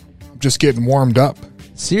 hey, I'm just getting warmed up.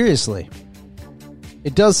 Seriously.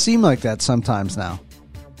 It does seem like that sometimes now.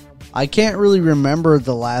 I can't really remember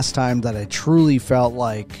the last time that I truly felt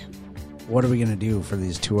like, what are we going to do for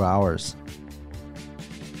these 2 hours?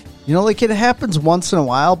 You know, like it happens once in a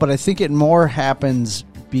while, but I think it more happens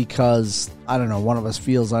because, I don't know, one of us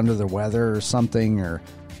feels under the weather or something, or,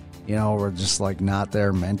 you know, we're just like not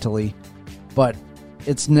there mentally. But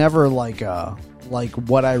it's never like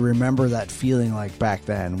what I remember that feeling like back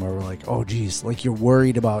then, where we're like, oh geez, like you're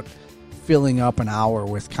worried about filling up an hour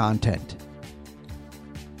with content.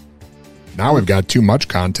 Now we've got too much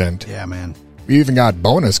content. Yeah, man. We even got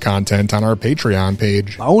bonus content on our Patreon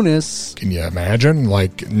page. Bonus? Can you imagine,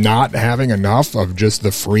 like, not having enough of just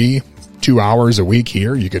the free 2 hours a week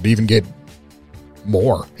here. You could even get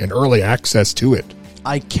more and early access to it.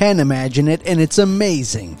 I can imagine it, and it's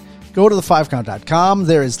amazing. Go to the5count.com.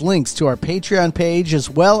 There is links to our Patreon page as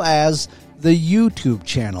well as the YouTube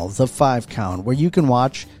channel, The 5 Count, where you can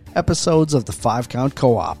watch episodes of the 5 Count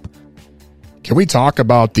Co-op. Can we talk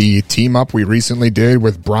about the team up we recently did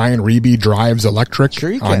with Brian Reeby Drives Electric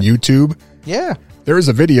on YouTube? Yeah. There is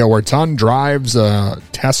a video where Ton drives a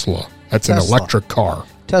Tesla. That's an electric car.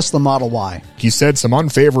 Tesla Model Y. He said some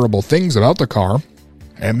unfavorable things about the car,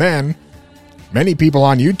 and then many people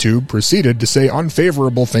on YouTube proceeded to say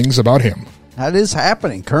unfavorable things about him. That is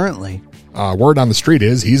happening currently. Word on the street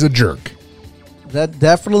is he's a jerk. That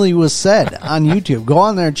definitely was said on YouTube. Go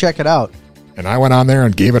on there and check it out. And I went on there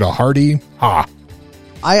and gave it a hearty ha.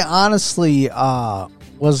 I honestly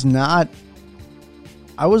was not...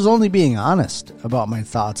 I was only being honest about my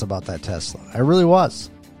thoughts about that Tesla. I really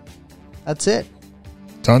was. That's it.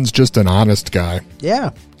 Ton's just an honest guy.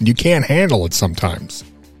 Yeah. You can't handle it sometimes.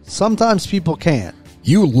 Sometimes people can't.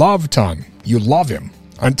 You love Ton. You love him.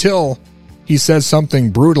 Until he says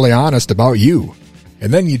something brutally honest about you.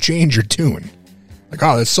 And then you change your tune. Like,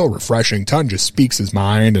 oh, that's so refreshing. Ton just speaks his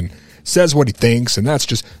mind and says what he thinks. And that's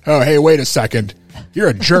just, oh, hey, wait a second. You're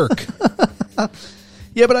a jerk.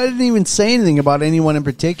 Yeah, but I didn't even say anything about anyone in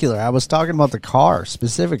particular. I was talking about the car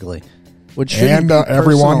specifically. Which and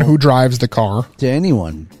everyone who drives the car. To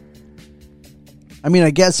anyone. I mean,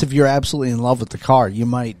 I guess if you're absolutely in love with the car, you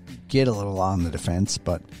might get a little on the defense,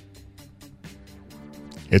 but...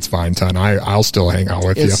 It's fine, Ton. I'll still hang out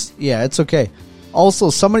with you. Yeah, it's okay. Also,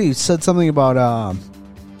 somebody said something about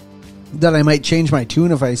that I might change my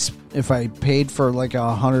tune if I paid for like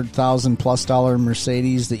 $100,000+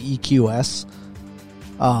 Mercedes, the EQS.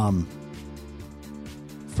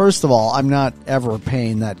 First of all, I'm not ever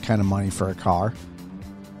paying that kind of money for a car.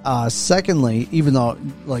 Secondly, even though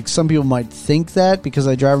like some people might think that because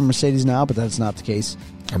I drive a Mercedes now, but that's not the case.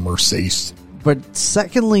 A Mercedes. But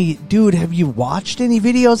secondly, dude, have you watched any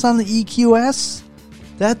videos on the EQS?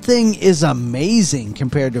 That thing is amazing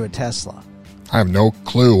compared to a Tesla. I have no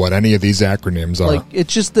clue what any of these acronyms are. Like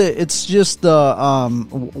it's just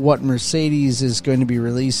the what Mercedes is going to be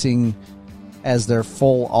releasing as their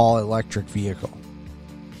full all electric vehicle.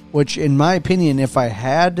 Which, in my opinion, if I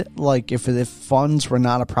had, like, if funds were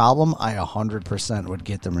not a problem, I 100% would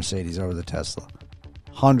get the Mercedes over the Tesla.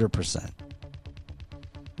 100%.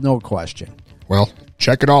 No question. Well,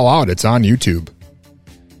 check it all out. It's on YouTube.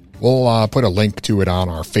 We'll put a link to it on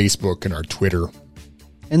our Facebook and our Twitter.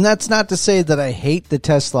 And that's not to say that I hate the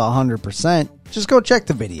Tesla 100%. Just go check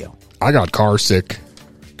the video. I got car sick.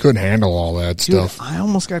 Couldn't handle all that stuff. I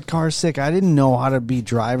almost got car sick. I didn't know how to be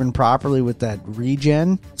driving properly with that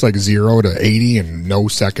regen. It's like 0 to 80 in no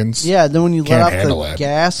seconds. Yeah, then when you let off the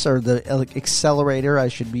gas or the accelerator, I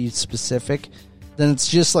should be specific, then it's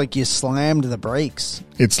just like you slammed the brakes.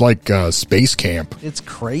 It's like space camp. It's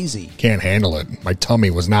crazy. Can't handle it. My tummy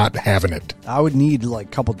was not having it. I would need like a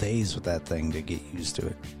couple days with that thing to get used to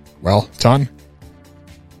it. Well, Ton,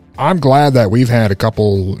 I'm glad that we've had a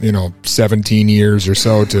couple, 17 years or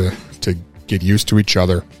so to get used to each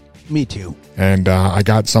other. Me too. And I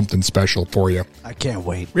got something special for you. I can't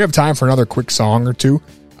wait. We have time for another quick song or two.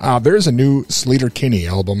 There's a new Sleater-Kinney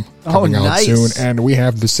album coming out soon, and we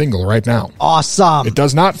have the single right now. Awesome. It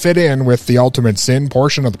does not fit in with the Ultimate Sin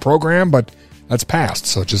portion of the program, but that's past,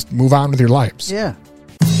 so just move on with your lives. Yeah.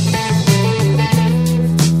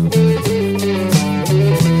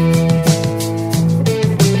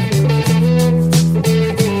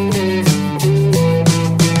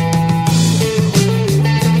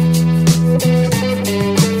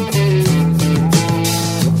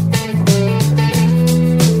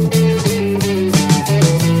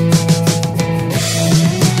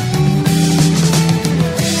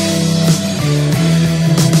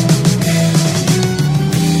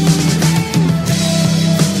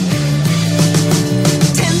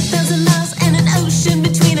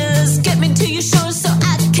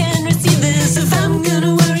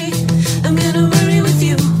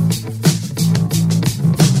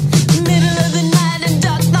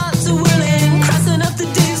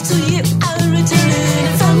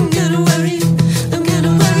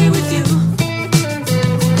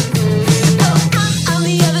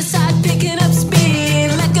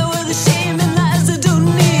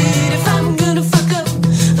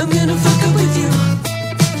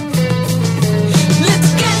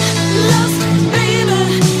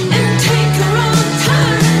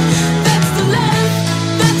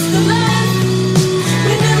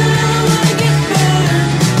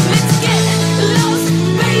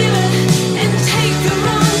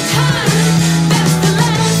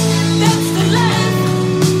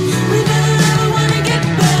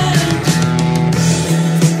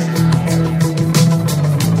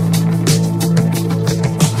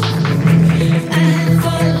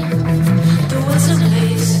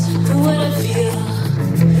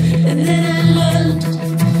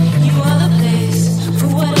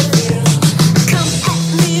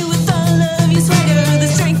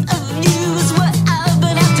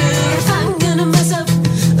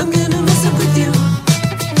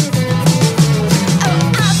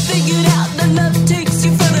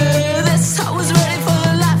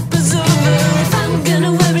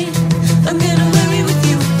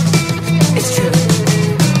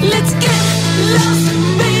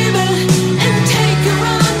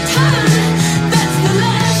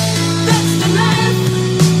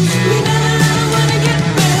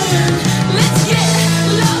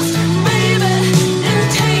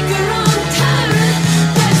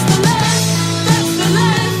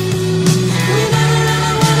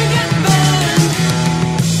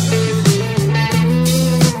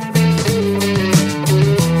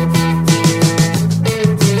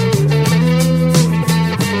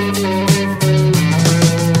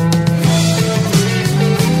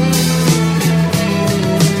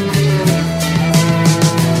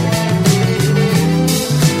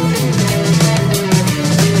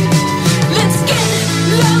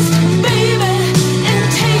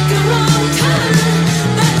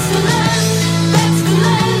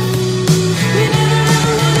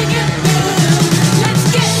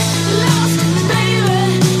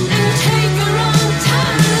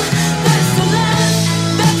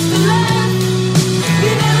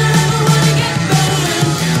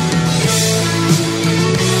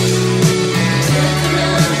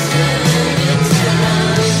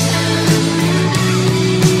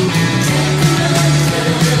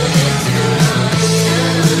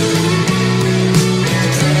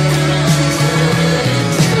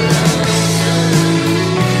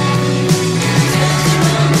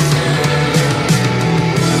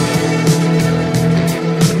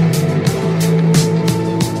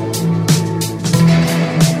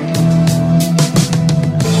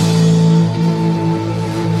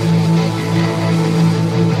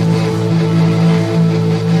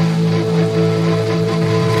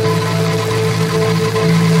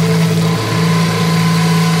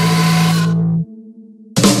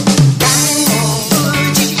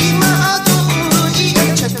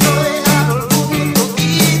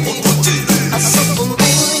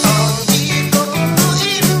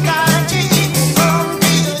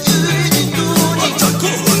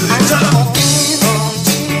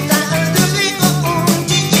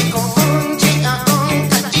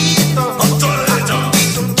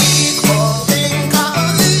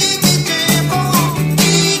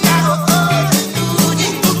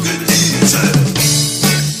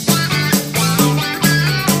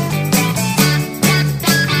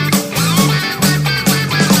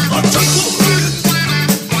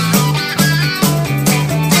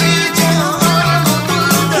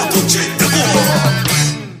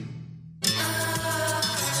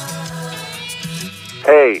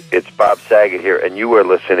 It's Bob Saget here, and you are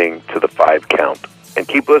listening to the 5 Count. And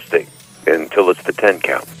keep listening until it's the 10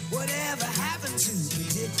 count. Whatever happened to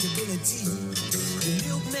predictability? The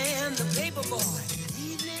milkman, the paperboy,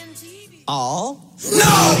 evening TV. All?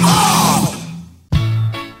 No, all!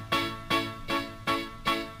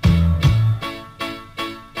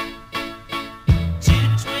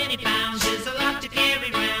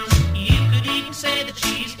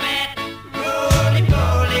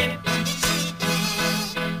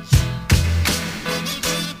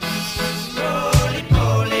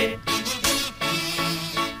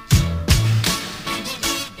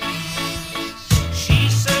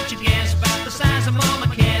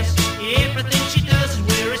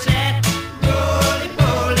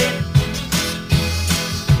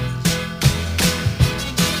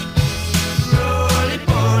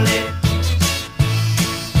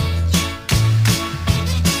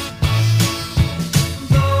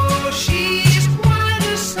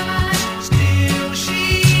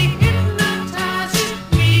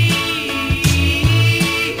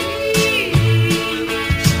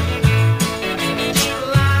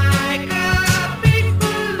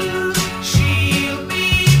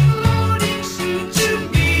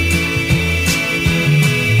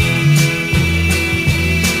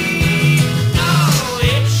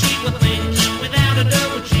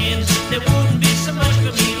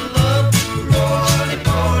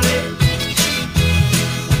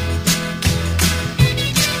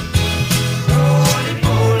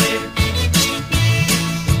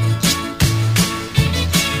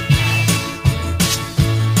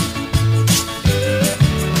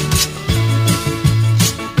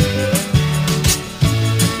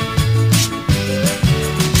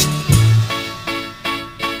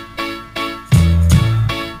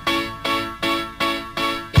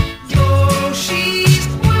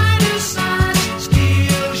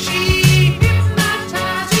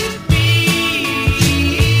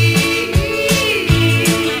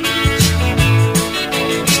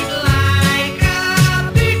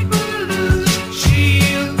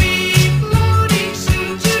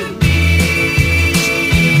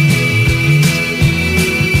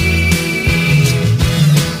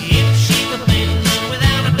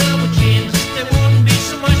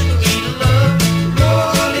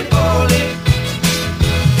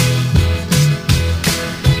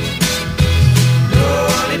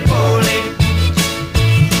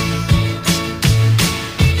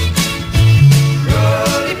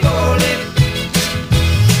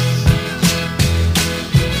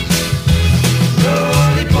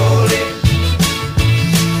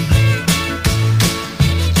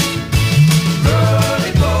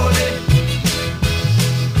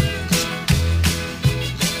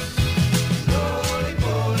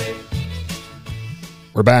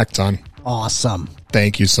 We're back, Ton. Awesome.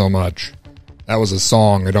 Thank you so much. That was a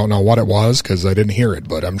song. I don't know what it was because I didn't hear it,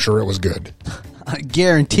 but I'm sure it was good. I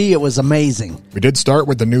guarantee it was amazing. We did start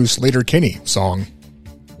with the new Sleater-Kinney song,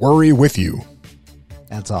 Worry With You.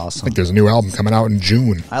 That's awesome. I think there's a new album coming out in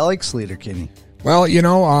June. I like Sleater-Kinney. Well, you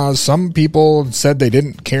know, some people said they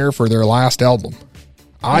didn't care for their last album.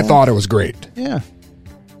 I thought it was great. Yeah.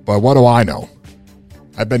 But what do I know?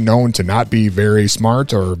 I've been known to not be very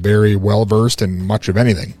smart or very well-versed in much of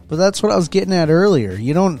anything. But that's what I was getting at earlier.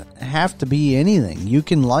 You don't have to be anything. You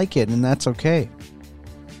can like it, and that's okay.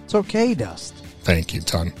 It's okay, Dust. Thank you,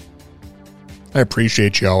 Ton. I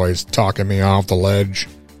appreciate you always talking me off the ledge.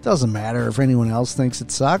 Doesn't matter if anyone else thinks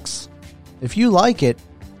it sucks. If you like it,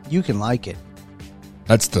 you can like it.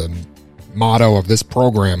 That's the motto of this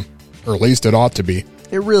program, or at least it ought to be.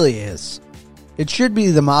 It really is. It should be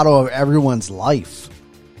the motto of everyone's life.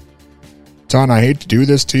 Ton, I hate to do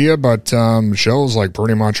this to you, but show's like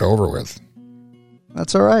pretty much over with.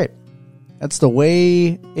 That's all right. That's the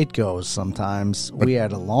way it goes sometimes. We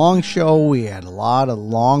had a long show. We had a lot of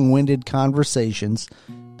long-winded conversations.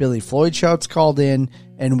 Billy Floyd Shouts called in,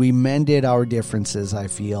 and we mended our differences, I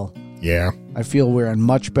feel. Yeah. I feel we're on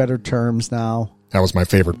much better terms now. That was my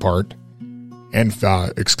favorite part. And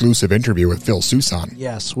exclusive interview with Phil Soussan.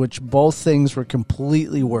 Yes, which both things were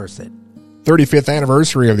completely worth it. 35th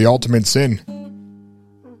anniversary of The Ultimate Sin.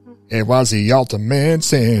 It was the ultimate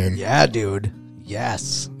sin. Yeah, dude.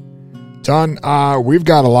 Yes. Ton, we've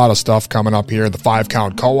got a lot of stuff coming up here. The 5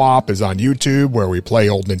 Count Co-op is on YouTube, where we play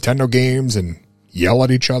old Nintendo games and yell at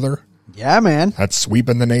each other. Yeah, man. That's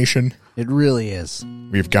sweeping the nation. It really is.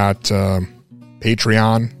 We've got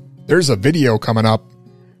Patreon. There's a video coming up,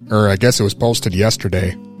 or I guess it was posted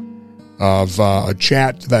yesterday, of a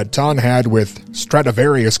chat that Ton had with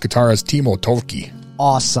Stradivarius guitarist Timo Tolkki.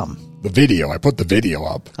 Awesome. The video. I put the video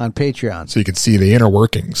up. On Patreon. So you can see the inner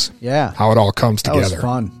workings. Yeah. How it all comes together. That was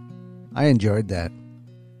fun. I enjoyed that.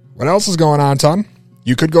 What else is going on, Ton?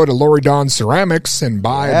 You could go to Lori Dawn Ceramics and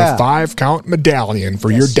buy the 5-count medallion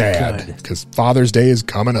for your dad, because Father's Day is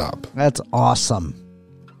coming up. That's awesome.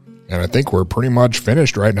 And I think we're pretty much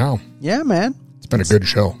finished right now. Yeah, man. It's been a good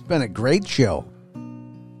show. It's been a great show.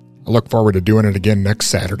 I look forward to doing it again next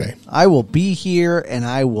Saturday. I will be here, and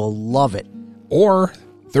I will love it. Or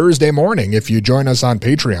Thursday morning if you join us on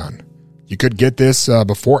Patreon. You could get this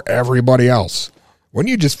before everybody else.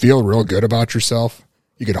 Wouldn't you just feel real good about yourself?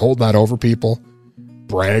 You could hold that over people,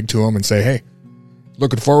 brag to them, and say, hey,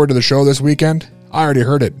 looking forward to the show this weekend? I already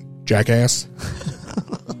heard it, jackass.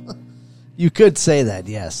 You could say that,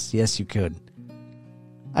 yes. Yes, you could.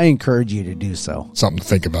 I encourage you to do so. Something to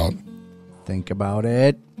think about. Think about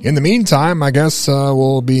it. In the meantime, I guess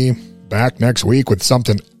we'll be back next week with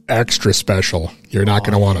something extra special. You're not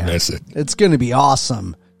going to want to miss it. It's going to be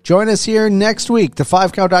awesome. Join us here next week,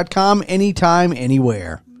 the5count.com, anytime,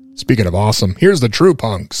 anywhere. Speaking of awesome, here's the True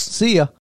Punks. See ya.